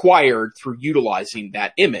were acquired through utilizing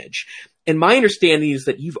that image. And my understanding is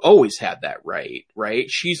that you've always had that right?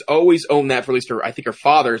 She's always owned that, for at least I think her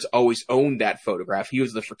father's always owned that photograph. He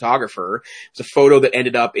was the photographer. It was a photo that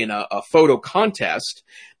ended up in a photo contest.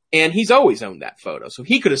 And he's always owned that photo. So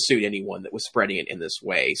he could have sued anyone that was spreading it in this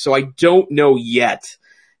way. So I don't know yet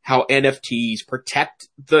how NFTs protect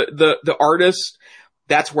the artist.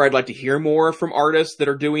 That's where I'd like to hear more from artists that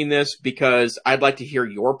are doing this, because I'd like to hear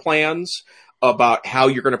your plans about how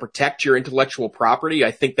you're going to protect your intellectual property.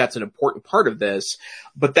 I think that's an important part of this,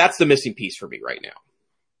 but that's the missing piece for me right now.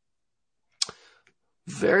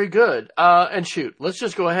 Very good. And shoot, let's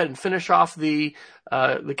just go ahead and finish off the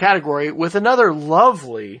category with another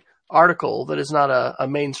lovely article that is not a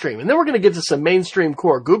mainstream. And then we're going to get to some mainstream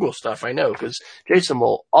core Google stuff, I know, because Jason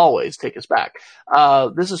will always take us back.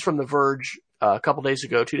 This is from The Verge a couple days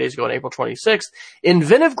ago, 2 days ago on April 26th.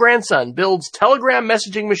 Inventive grandson builds Telegram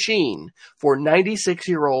messaging machine for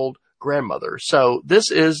 96-year-old grandmother. So this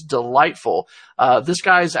is delightful. This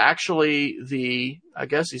guy's actually I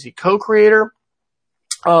guess he's the co-creator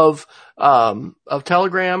of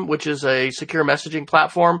Telegram, which is a secure messaging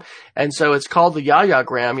platform. And so it's called the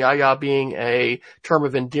Yaya-gram, Yaya being a term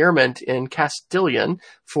of endearment in Castilian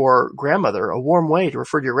for grandmother, a warm way to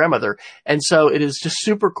refer to your grandmother. And so it is just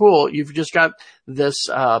super cool. You've just got this,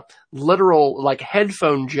 literal like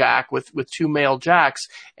headphone jack with two male jacks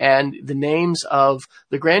and the names of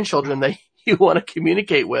the grandchildren that you want to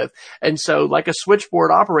communicate with. And so like a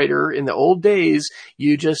switchboard operator in the old days,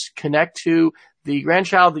 you just connect to the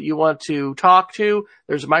grandchild that you want to talk to.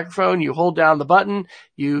 There's a microphone. You hold down the button.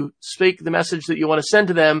 You speak the message that you want to send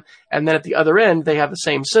to them. And then at the other end, they have the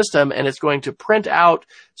same system, and it's going to print out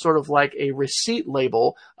sort of like a receipt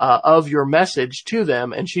label of your message to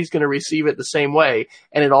them. And she's going to receive it the same way.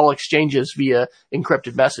 And it all exchanges via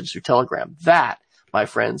encrypted message through Telegram. That, my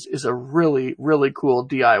friends, is a really, really cool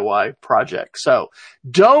DIY project. So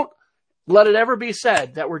don't let it ever be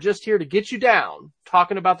said that we're just here to get you down,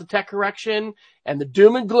 talking about the tech correction and the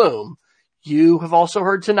doom and gloom. You have also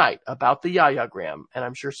heard tonight about the Yaya-gram, and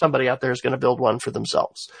I'm sure somebody out there is going to build one for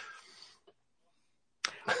themselves.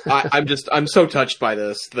 I'm so touched by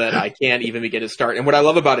this that I can't even begin to start. And what I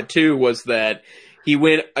love about it too was that he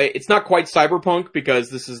went, it's not quite cyberpunk because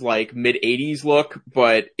this is like mid 80s look,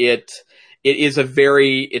 but it is a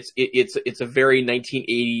very, it's a very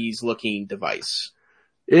 1980s looking device.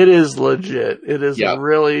 It is legit. It is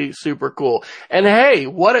really super cool. And hey,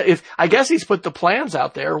 I guess he's put the plans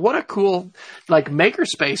out there. What a cool, like,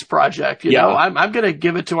 makerspace project. You know, I'm going to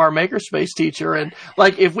give it to our makerspace teacher. And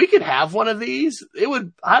like, if we could have one of these, it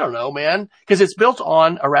would, I don't know, man, because it's built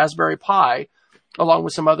on a Raspberry Pi along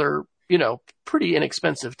with some other, pretty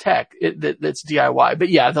inexpensive tech that's DIY. But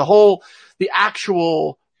yeah, the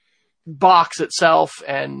actual box itself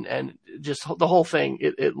and just the whole thing,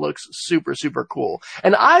 it looks super, super cool.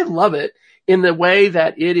 And I love it in the way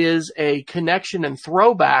that it is a connection and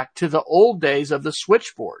throwback to the old days of the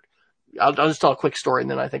switchboard. I'll just tell a quick story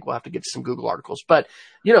and then I think we'll have to get to some Google articles. But,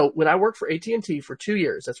 when I worked for AT&T for 2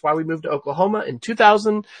 years, that's why we moved to Oklahoma in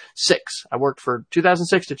 2006. I worked for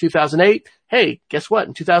 2006 to 2008. Hey, guess what?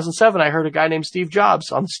 In 2007, I heard a guy named Steve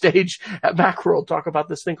Jobs on the stage at Macworld talk about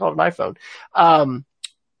this thing called an iPhone.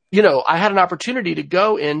 I had an opportunity to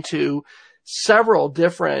go into several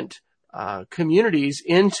different communities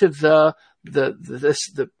into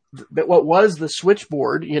what was the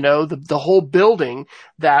switchboard, the whole building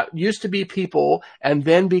that used to be people and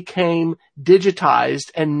then became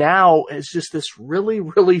digitized and now is just this really,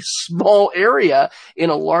 really small area in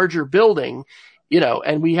a larger building,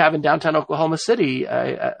 and we have in downtown Oklahoma City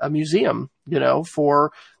a museum,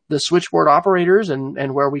 for the switchboard operators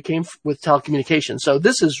and where we came with telecommunications. So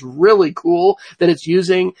this is really cool that it's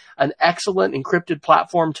using an excellent encrypted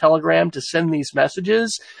platform, Telegram, to send these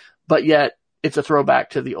messages, but yet it's a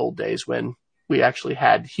throwback to the old days when we actually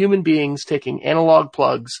had human beings taking analog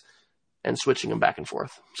plugs and switching them back and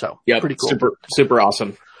forth. So pretty cool. Super, super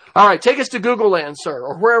awesome. All right, take us to Google Land, sir,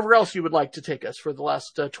 or wherever else you would like to take us for the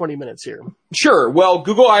last 20 minutes here. Sure. Well,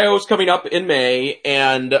 Google I/O is coming up in May,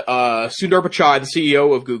 and Sundar Pichai, the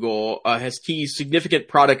CEO of Google, has teased significant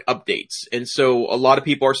product updates. And so a lot of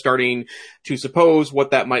people are starting to suppose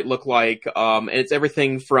what that might look like. And it's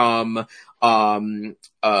everything from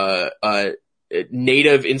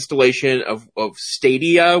native installation of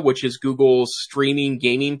Stadia, which is Google's streaming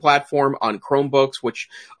gaming platform on Chromebooks, which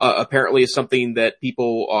apparently is something that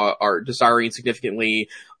people are desiring significantly.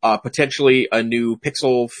 Potentially a new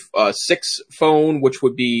Pixel 6 phone, which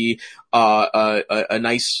would be a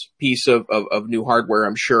nice piece of new hardware.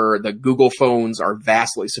 I'm sure the Google phones are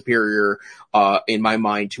vastly superior in my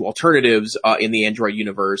mind to alternatives in the Android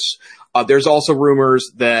universe. There's also rumors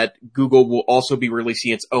that Google will also be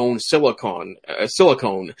releasing its own silicone. So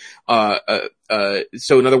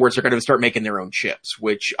in other words, they're going to start making their own chips,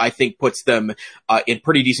 which I think puts them in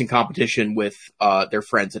pretty decent competition with their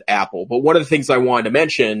friends at Apple. But one of the things I wanted to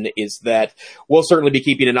mention is that we'll certainly be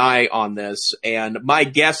keeping an eye on this. And my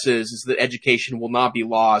guess is that education will not be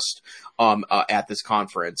lost at this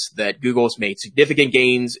conference, that Google has made significant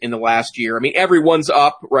gains in the last year. I mean, everyone's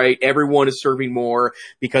up, right? Everyone is serving more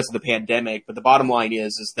because of the pandemic. But the bottom line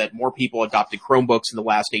is that more people adopted Chromebooks in the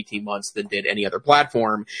last 18 months than did any other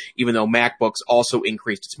platform, even though MacBooks also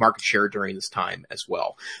increased its market share during this time as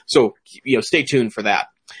well. So, stay tuned for that.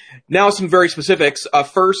 Now some very specifics.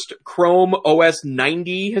 First, Chrome OS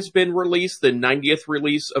 90 has been released, the 90th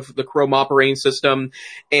release of the Chrome operating system,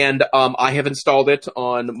 and I have installed it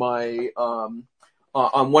on my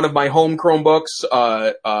on one of my home Chromebooks.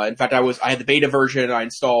 In fact, I had the beta version. I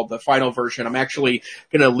installed the final version. I'm actually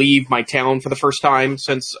going to leave my town for the first time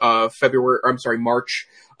since March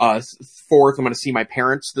 4th. I'm going to see my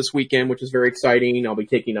parents this weekend, which is very exciting. I'll be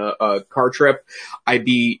taking a car trip. I'd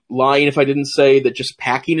be lying if I didn't say that just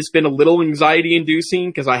packing has been a little anxiety inducing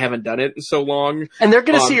because I haven't done it in so long. And they're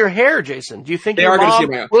going to see your hair, Jason. Do you think they are going to see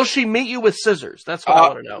my hair? Will she meet you with scissors? That's what I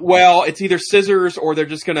want to know. Well, it's either scissors or they're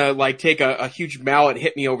just going to like take a huge mallet,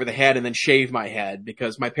 hit me over the head, and then shave my head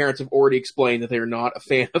because my parents have already explained that they're not a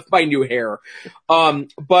fan of my new hair.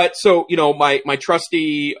 But so, my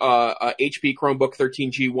trusty HP Chromebook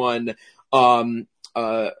 13G1,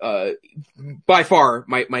 by far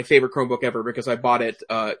my favorite Chromebook ever because I bought it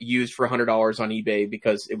used for $100 on eBay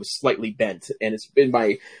because it was slightly bent, and it's been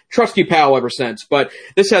my trusty pal ever since. But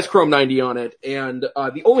this has Chrome 90 on it, and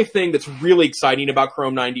the only thing that's really exciting about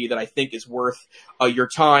Chrome 90 that I think is worth your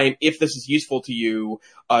time, if this is useful to you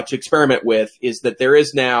to experiment with, is that there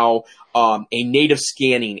is now a native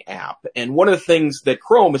scanning app. And one of the things that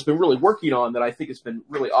Chrome has been really working on that I think has been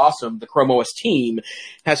really awesome, the Chrome OS team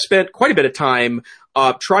has spent quite a bit of time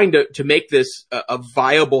trying to make this a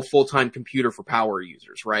viable full-time computer for power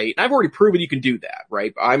users, right? And I've already proven you can do that,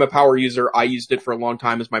 right? I'm a power user. I used it for a long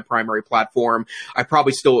time as my primary platform. I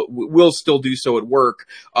probably will still do so at work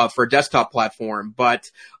for a desktop platform, but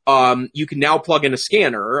you can now plug in a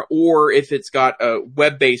scanner, or if it's got a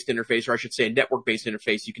web-based interface, or I should say a network-based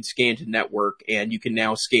interface, you can scan to network, and you can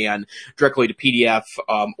now scan directly to PDF,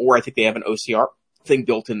 or I think they have an OCR thing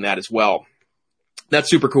built in that as well. That's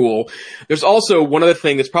super cool. There's also one other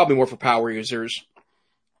thing that's probably more for power users.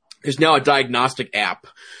 There's now a diagnostic app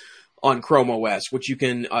on Chrome OS, which you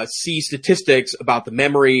can see statistics about the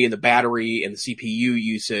memory and the battery and the CPU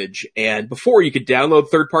usage. And before, you could download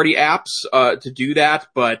third-party apps to do that,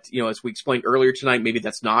 but as we explained earlier tonight, maybe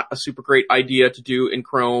that's not a super great idea to do in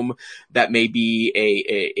Chrome. That may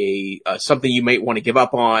be a something you might want to give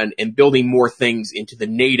up on, and building more things into the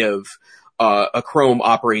native a Chrome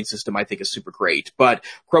operating system, I think, is super great. But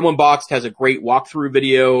Chrome Unboxed has a great walkthrough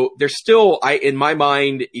video. There's still, in my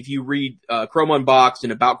mind, if you read Chrome Unboxed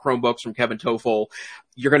and About Chromebooks from Kevin Toffel,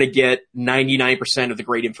 you're going to get 99% of the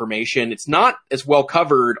great information. It's not as well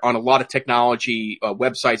covered on a lot of technology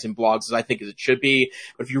websites and blogs as I think as it should be.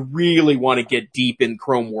 But if you really want to get deep in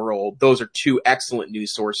Chrome world, those are two excellent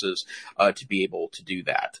news sources to be able to do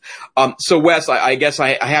that. So Wes, I guess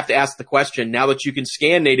I have to ask the question, now that you can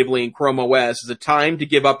scan natively in Chrome OS, is it time to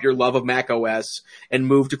give up your love of Mac OS and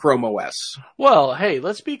move to Chrome OS? Well, hey,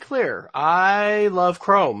 let's be clear. I love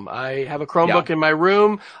Chrome. I have a Chromebook in my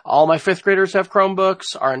room. All my fifth graders have Chromebooks.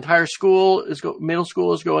 Our entire middle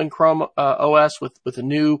school is going Chrome OS with a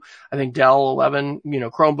new, I think, Dell 11,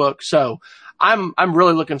 Chromebook. So I'm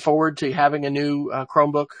really looking forward to having a new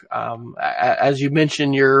Chromebook. As you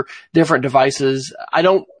mentioned, your different devices. I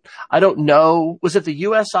don't know. Was it the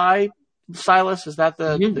USI stylus? Is that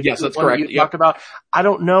the yes, that's one correct. You talked about? I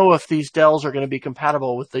don't know if these Dells are going to be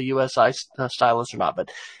compatible with the USI stylus or not, but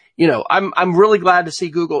I'm really glad to see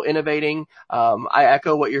Google innovating. I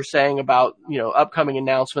echo what you're saying about, upcoming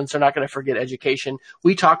announcements. They're not going to forget education.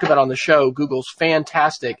 We talked about on the show Google's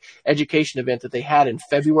fantastic education event that they had in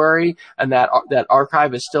February, and that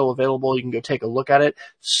archive is still available. You can go take a look at it.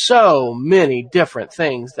 So many different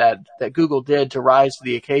things that Google did to rise to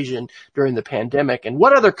the occasion during the pandemic. And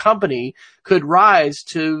what other company could rise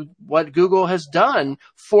to what Google has done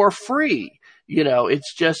for free?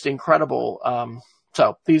 It's just incredible.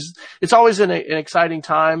 So it's always an exciting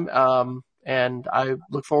time, and I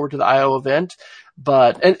look forward to the I/O event.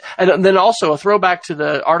 But and then also a throwback to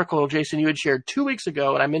the article, Jason, you had shared 2 weeks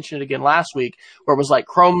ago, and I mentioned it again last week, where it was like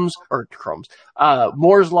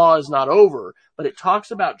Moore's Law is not over, but it talks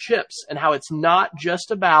about chips and how it's not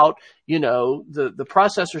just about the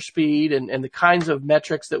processor speed and the kinds of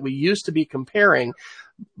metrics that we used to be comparing,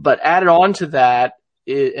 but added on to that.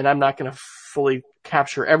 And I'm not going to fully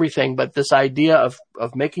capture everything, but this idea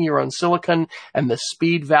of making your own silicon and the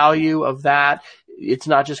speed value of that, it's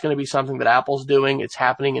not just going to be something that Apple's doing. It's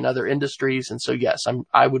happening in other industries. And so, yes,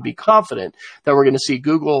 I would be confident that we're going to see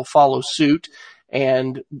Google follow suit.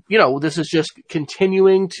 And, this is just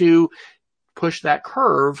continuing to push that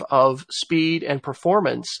curve of speed and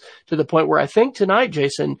performance to the point where I think tonight,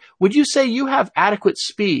 Jason, would you say you have adequate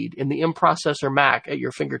speed in the M-Processor Mac at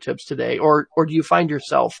your fingertips today, or do you find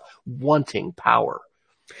yourself wanting power?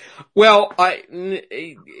 Well,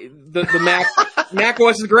 the Mac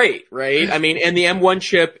OS is great, right? I mean, and the M1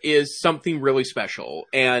 chip is something really special.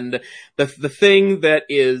 And the thing that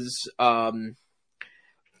is,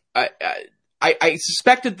 I, I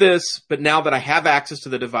suspected this, but now that I have access to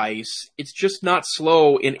the device, it's just not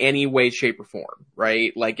slow in any way, shape, or form,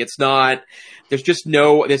 right? Like it's not, there's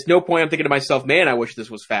no point I'm thinking to myself, man, I wish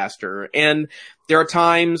this was faster. And there are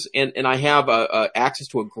times, and I have access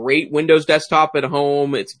to a great Windows desktop at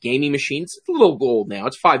home. It's a gaming machine. It's a little old now.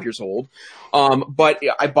 It's 5 years old. But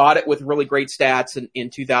I bought it with really great stats in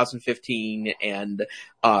 2015, and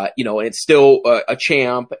it's still a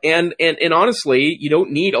champ. And honestly, you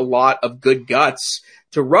don't need a lot of good guts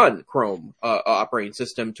to run Chrome operating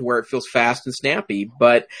system to where it feels fast and snappy.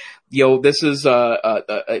 But this is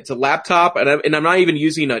it's a laptop, and I'm not even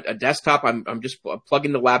using a desktop. I'm just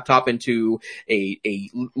plugging the laptop into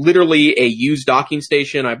literally a used docking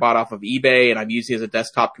station I bought off of eBay, and I'm using it as a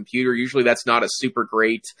desktop computer. Usually, that's not a super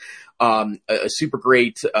great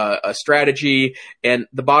strategy. And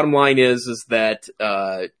the bottom line is that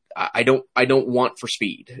I don't want for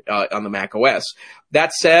speed on the Mac OS.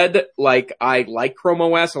 That said, I like Chrome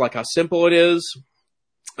OS. I like how simple it is.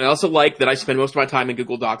 I also like that I spend most of my time in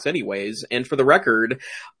Google Docs anyways. And for the record,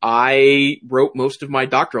 I wrote most of my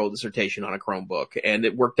doctoral dissertation on a Chromebook, and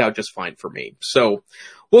it worked out just fine for me. So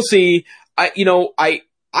we'll see.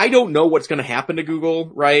 I don't know what's going to happen to Google,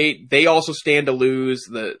 right? They also stand to lose.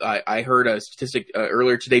 I heard a statistic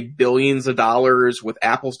earlier today, billions of dollars with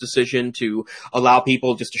Apple's decision to allow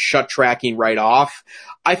people just to shut tracking right off.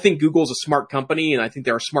 I think Google's a smart company, and I think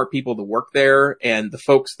there are smart people that work there, and the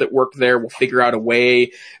folks that work there will figure out a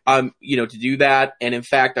way, to do that. And in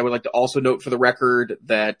fact, I would like to also note for the record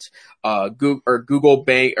that Google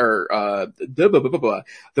Bank The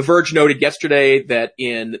Verge noted yesterday that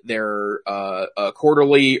in their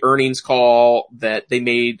quarterly earnings call that they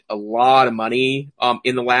made a lot of money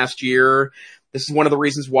in the last year. This is one of the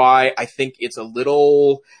reasons why I think it's a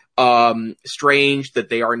little strange that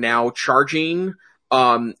they are now charging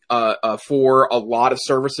for a lot of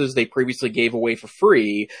services they previously gave away for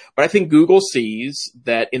free. But I think Google sees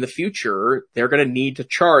that in the future, they're going to need to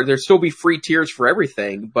charge. There'll still be free tiers for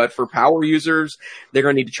everything, but for power users, they're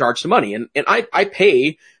going to need to charge some money. And I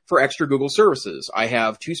pay for extra Google services. I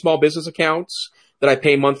have 2 small business accounts that I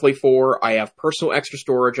pay monthly for. I have personal extra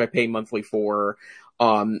storage I pay monthly for.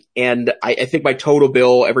 And I think my total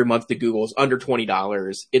bill every month to Google is under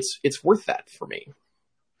 $20. It's worth that for me.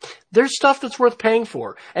 There's stuff that's worth paying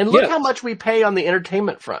for. And look how much we pay on the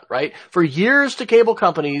entertainment front, right? For years to cable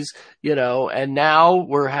companies, and now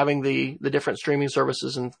we're having the different streaming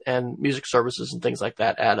services and music services and things like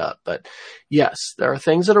that add up. But yes, there are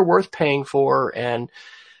things that are worth paying for, and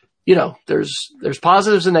there's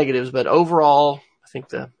positives and negatives, but overall, I think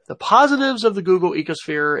the positives of the Google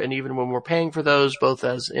ecosphere, and even when we're paying for those, both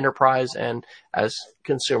as enterprise and as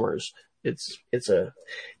consumers, it's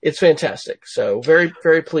fantastic. So very,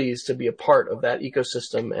 very pleased to be a part of that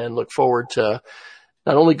ecosystem and look forward to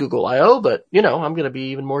not only Google I/O, but I'm going to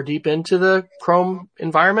be even more deep into the Chrome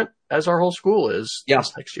environment as our whole school is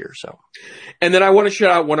next year. So, and then I want to shout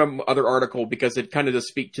out one other article because it kind of does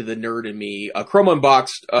speak to the nerd in me. Chrome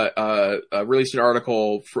Unboxed released an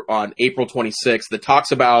article on April 26th that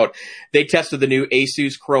talks about they tested the new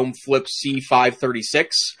Asus Chrome Flip C536,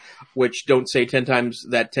 which don't say 10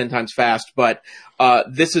 times fast, but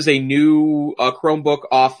this is a new Chromebook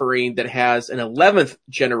offering that has an 11th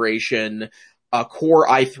generation Core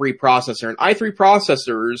i3 processor. And i3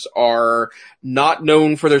 processors are not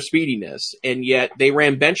known for their speediness, and yet they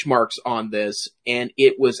ran benchmarks on this, and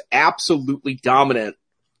it was absolutely dominant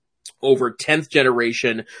over 10th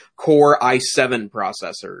generation Core i7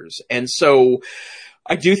 processors. And so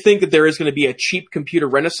I do think that there is going to be a cheap computer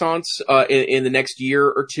renaissance in the next year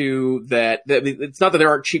or two. That it's not that there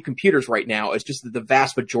aren't cheap computers right now. It's just that the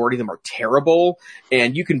vast majority of them are terrible.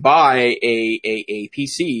 And you can buy a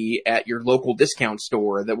PC at your local discount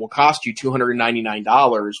store that will cost you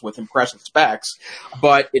 $299 with impressive specs,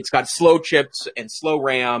 but it's got slow chips and slow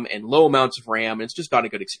RAM and low amounts of RAM, and it's just not a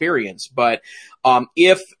good experience. But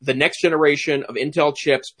if the next generation of Intel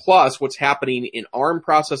chips plus what's happening in ARM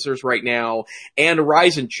processors right now and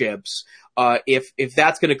Ryzen chips, if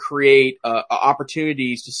that's going to create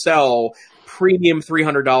opportunities to sell premium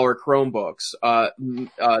 $300 Chromebooks.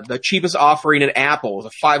 The cheapest offering at Apple is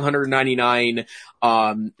a $599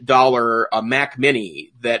 Mac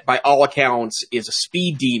Mini that, by all accounts, is a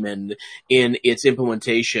speed demon in its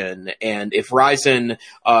implementation. And if Ryzen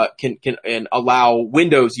can allow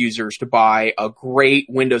Windows users to buy a great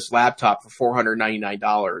Windows laptop for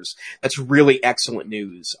 $499, that's really excellent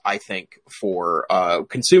news, I think, for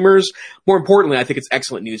consumers. More importantly, I think it's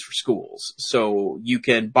excellent news for schools. So you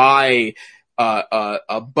can buy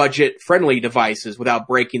budget-friendly devices without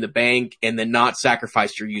breaking the bank, and then not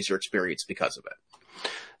sacrifice your user experience because of it.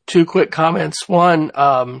 Two quick comments. One,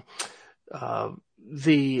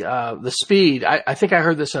 the speed. I think I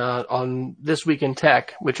heard this on This Week in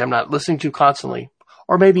Tech, which I'm not listening to constantly,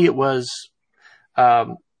 or maybe it was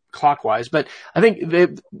Clockwise. But I think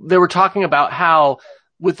they were talking about how,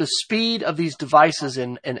 with the speed of these devices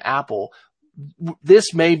in Apple,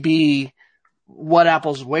 this may be what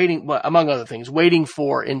Apple's waiting, among other things, waiting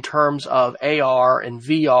for in terms of AR and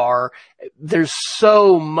VR. There's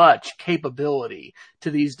so much capability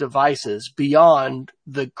to these devices beyond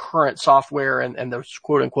the current software and the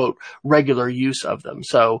quote unquote regular use of them.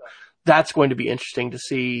 So that's going to be interesting to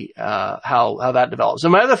see how that develops.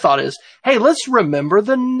 And my other thought is, hey, let's remember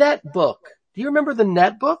the netbook. Do you remember the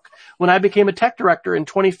netbook? When I became a tech director in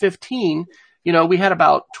 2015, we had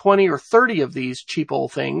about 20 or 30 of these cheap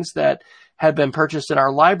old things that had been purchased in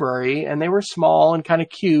our library, and they were small and kind of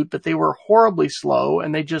cute, but they were horribly slow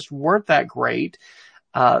and they just weren't that great.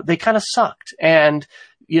 They kind of sucked, and,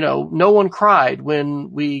 no one cried when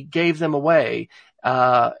we gave them away.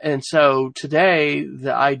 And so today,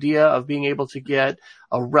 the idea of being able to get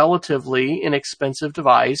a relatively inexpensive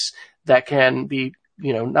device that can be,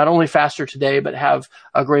 not only faster today, but have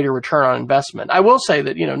a greater return on investment. I will say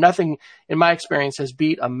that, nothing in my experience has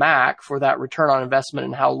beat a Mac for that return on investment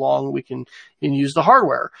and how long we can use the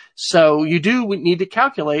hardware. So you do need to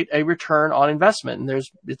calculate a return on investment. And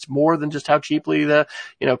it's more than just how cheaply the,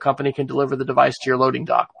 company can deliver the device to your loading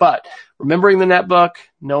dock. But remembering the netbook,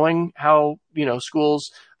 knowing how, schools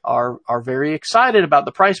are very excited about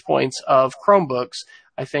the price points of Chromebooks,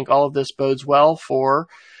 I think all of this bodes well for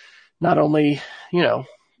not only,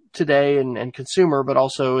 today and consumer, but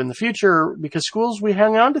also in the future, because schools, we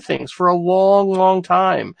hang on to things for a long, long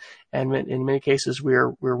time. And in many cases,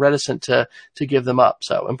 we're reticent to give them up.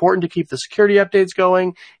 So important to keep the security updates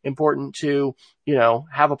going, important to,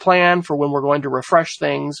 have a plan for when we're going to refresh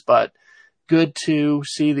things, but good to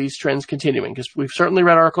see these trends continuing, because we've certainly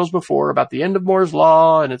read articles before about the end of Moore's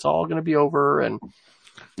Law and it's all going to be over, and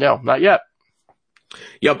no, not yet.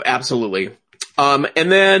 Yep, absolutely.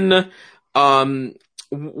 And then,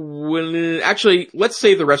 actually, let's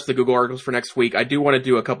save the rest of the Google articles for next week. I do want to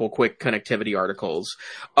do a couple quick connectivity articles.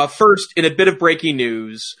 First, in a bit of breaking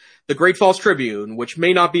news, the Great Falls Tribune, which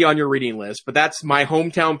may not be on your reading list, but that's my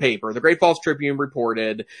hometown paper. The Great Falls Tribune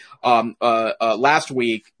reported, last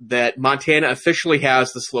week that Montana officially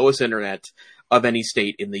has the slowest internet of any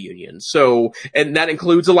state in the union. So, and that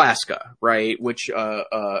includes Alaska, right? Which,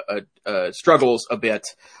 struggles a bit,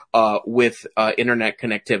 with, internet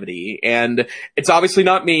connectivity. And it's obviously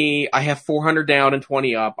not me. I have 400 down and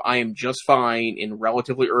 20 up. I am just fine in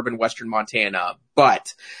relatively urban Western Montana.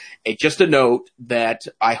 But just a note that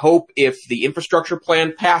I hope, if the infrastructure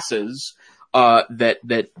plan passes, that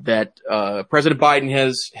President Biden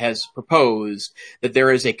has proposed, that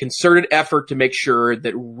there is a concerted effort to make sure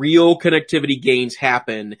that real connectivity gains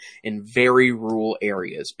happen in very rural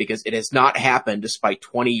areas, because it has not happened despite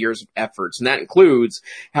 20 years of efforts. And that includes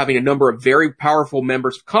having a number of very powerful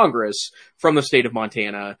members of Congress from the state of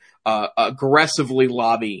Montana aggressively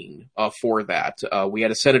lobbying for that. We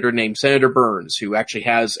had a senator named Senator Burns, who actually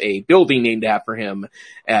has a building named after him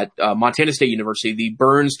at Montana State University, the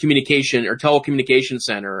Burns Telecommunication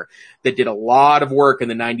Center, that did a lot of work in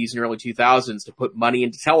the 90s and early 2000s to put money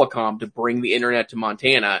into telecom to bring the internet to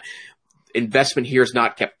Montana. Investment here has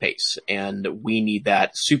not kept pace, and we need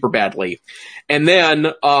that super badly. And then,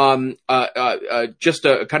 just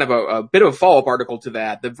a kind of a bit of a follow-up article to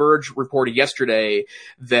that. The Verge reported yesterday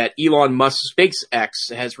that Elon Musk's SpaceX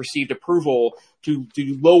has received approval to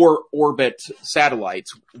lower orbit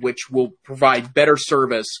satellites, which will provide better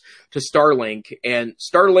service to Starlink. And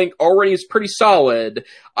Starlink already is pretty solid.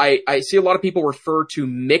 I see a lot of people refer to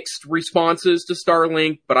mixed responses to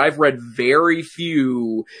Starlink, but I've read very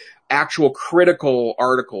few actual critical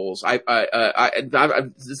articles.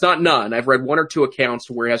 It's not none. I've read one or two accounts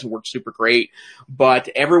where it hasn't worked super great, but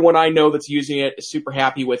everyone I know that's using it is super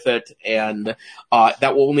happy with it, and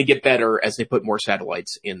that will only get better as they put more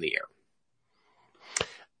satellites in the air.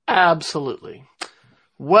 Absolutely.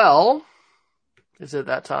 Well, is it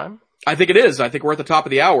that time? I think it is. I think we're at the top of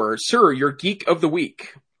the hour. Sir, your Geek of the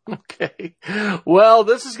Week. Okay. Well,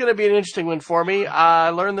 this is going to be an interesting one for me. I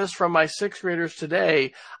learned this from my sixth graders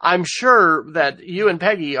today. I'm sure that you and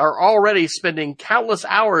Peggy are already spending countless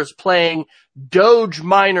hours playing Doge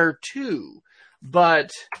Miner 2, but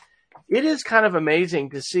it is kind of amazing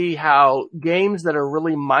to see how games that are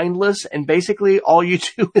really mindless and basically all you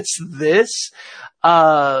do is this,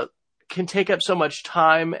 can take up so much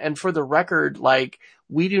time. And for the record, like,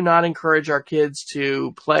 we do not encourage our kids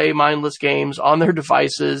to play mindless games on their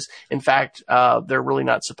devices. In fact, they're really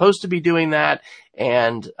not supposed to be doing that.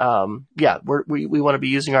 And, we want to be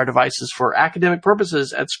using our devices for academic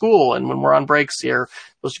purposes at school. And when we're on breaks here,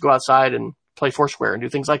 we're supposed to go outside and play Foursquare and do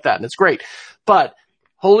things like that. And it's great. But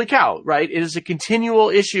holy cow, right? It is a continual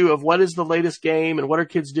issue of what is the latest game and what are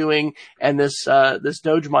kids doing. And this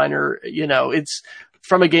Doge Miner, it's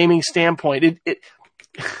from a gaming standpoint,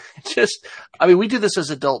 we do this as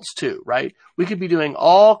adults too, right? We could be doing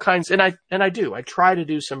all kinds, and I try to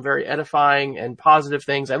do some very edifying and positive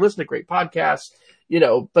things. I listen to great podcasts,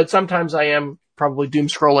 but sometimes I am probably doom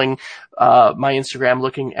scrolling, my Instagram,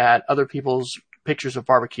 looking at other people's pictures of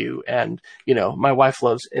barbecue. And, my wife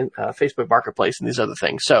loves Facebook Marketplace and these other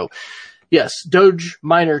things. So yes, Doge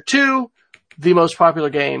Miner 2, the most popular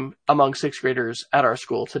game among sixth graders at our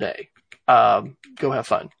school today. Go have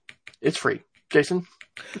fun. It's free. Jason?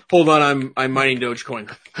 Hold on, I'm mining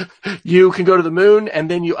Dogecoin. You can go to the moon,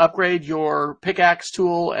 and then you upgrade your pickaxe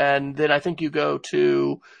tool, and then I think you go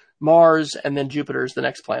to Mars, and then Jupiter's the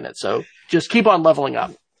next planet. So just keep on leveling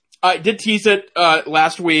up. I did tease it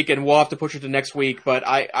last week, and we'll have to push it to next week, but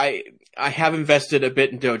I have invested a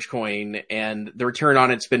bit in Dogecoin, and the return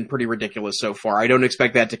on it's been pretty ridiculous so far. I don't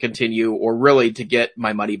expect that to continue or really to get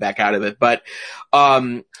my money back out of it, but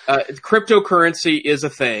cryptocurrency is a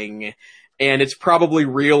thing. And it's probably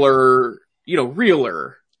realer.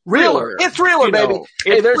 Realer. It's realer, baby.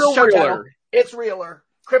 Hey, there's a show title. It's realer.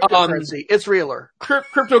 Cryptocurrency. It's realer.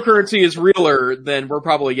 Cryptocurrency is realer than we're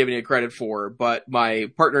probably giving it credit for, but my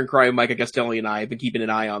partner in crime, Micah Castelli, and I have been keeping an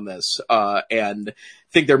eye on this, and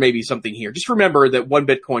think there may be something here. Just remember that one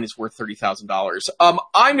Bitcoin is worth $30,000.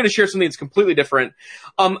 I'm going to share something that's completely different.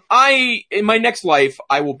 In my next life,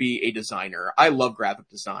 I will be a designer. I love graphic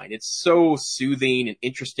design. It's so soothing and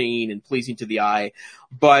interesting and pleasing to the eye.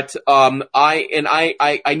 But,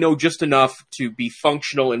 I know just enough to be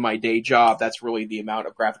functional in my day job. That's really the amount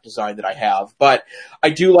of graphic design that I have. But I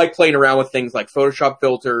do like playing around with things like Photoshop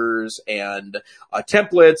filters and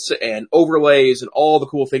templates and overlays and all the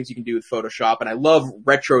cool things you can do with Photoshop. And I love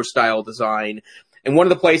retro style design. And one of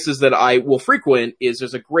the places that I will frequent is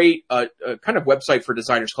there's a great kind of website for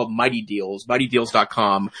designers called Mighty Deals,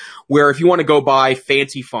 mightydeals.com, where if you want to go buy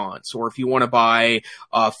fancy fonts or if you want to buy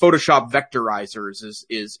Photoshop vectorizers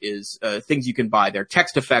is things you can buy there,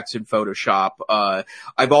 text effects in Photoshop.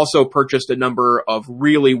 I've also purchased a number of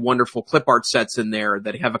really wonderful clip art sets in there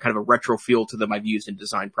that have a kind of a retro feel to them I've used in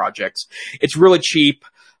design projects. It's really cheap.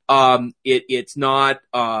 It's not,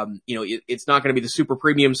 it's not going to be the super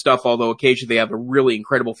premium stuff, although occasionally they have a really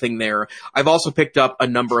incredible thing there. I've also picked up a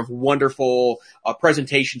number of wonderful,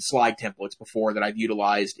 presentation slide templates before that I've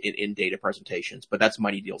utilized in data presentations, but that's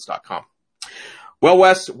mightydeals.com. Well,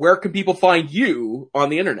 Wes, where can people find you on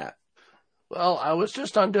the internet? Well, I was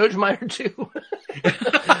just on Doge Miner too,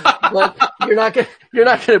 but you're not going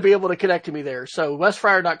to be able to connect to me there. So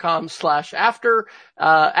wesfryer.com/after,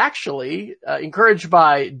 encouraged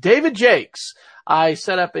by David Jakes. I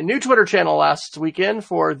set up a new Twitter channel last weekend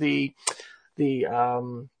for the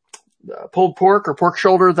pulled pork or pork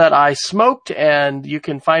shoulder that I smoked, and you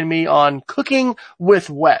can find me on Cooking with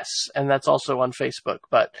Wes, and that's also on Facebook,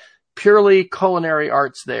 but purely culinary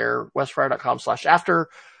arts there, wesfryer.com/after.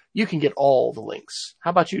 You can get all the links.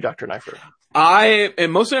 How about you, Dr. Neifert? I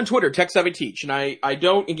am mostly on Twitter, TechSavvyTeach, and I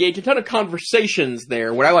don't engage a ton of conversations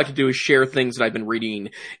there. What I like to do is share things that I've been reading,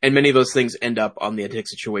 and many of those things end up on the EdTech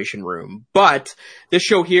Situation Room. But this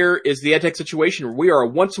show here is the EdTech Situation Room. We are a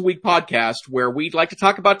once-a-week podcast where we'd like to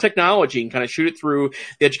talk about technology and kind of shoot it through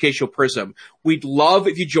the educational prism. We'd love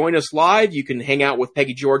if you join us live. You can hang out with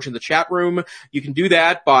Peggy George in the chat room. You can do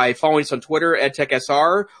that by following us on Twitter,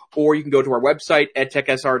 EdTechSR, or you can go to our website,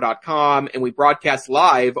 edtechsr.com, and we broadcast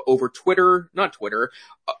live over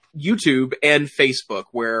YouTube and Facebook,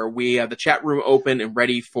 where we have the chat room open and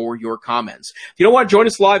ready for your comments. If you don't want to join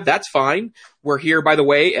us live, that's fine. We're here, by the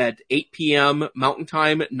way, at 8 p.m. Mountain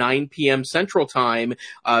Time, 9 p.m. Central Time,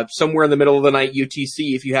 somewhere in the middle of the night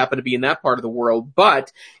UTC if you happen to be in that part of the world. But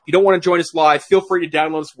if you don't want to join us live, feel free to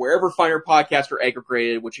download us wherever finer podcasts are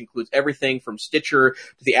aggregated, which includes everything from Stitcher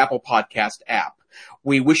to the Apple Podcast app.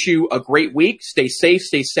 We wish you a great week. Stay safe,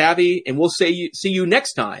 stay savvy, and we'll see you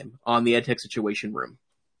next time on the EdTech Situation Room.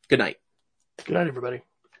 Good night. Good night, everybody.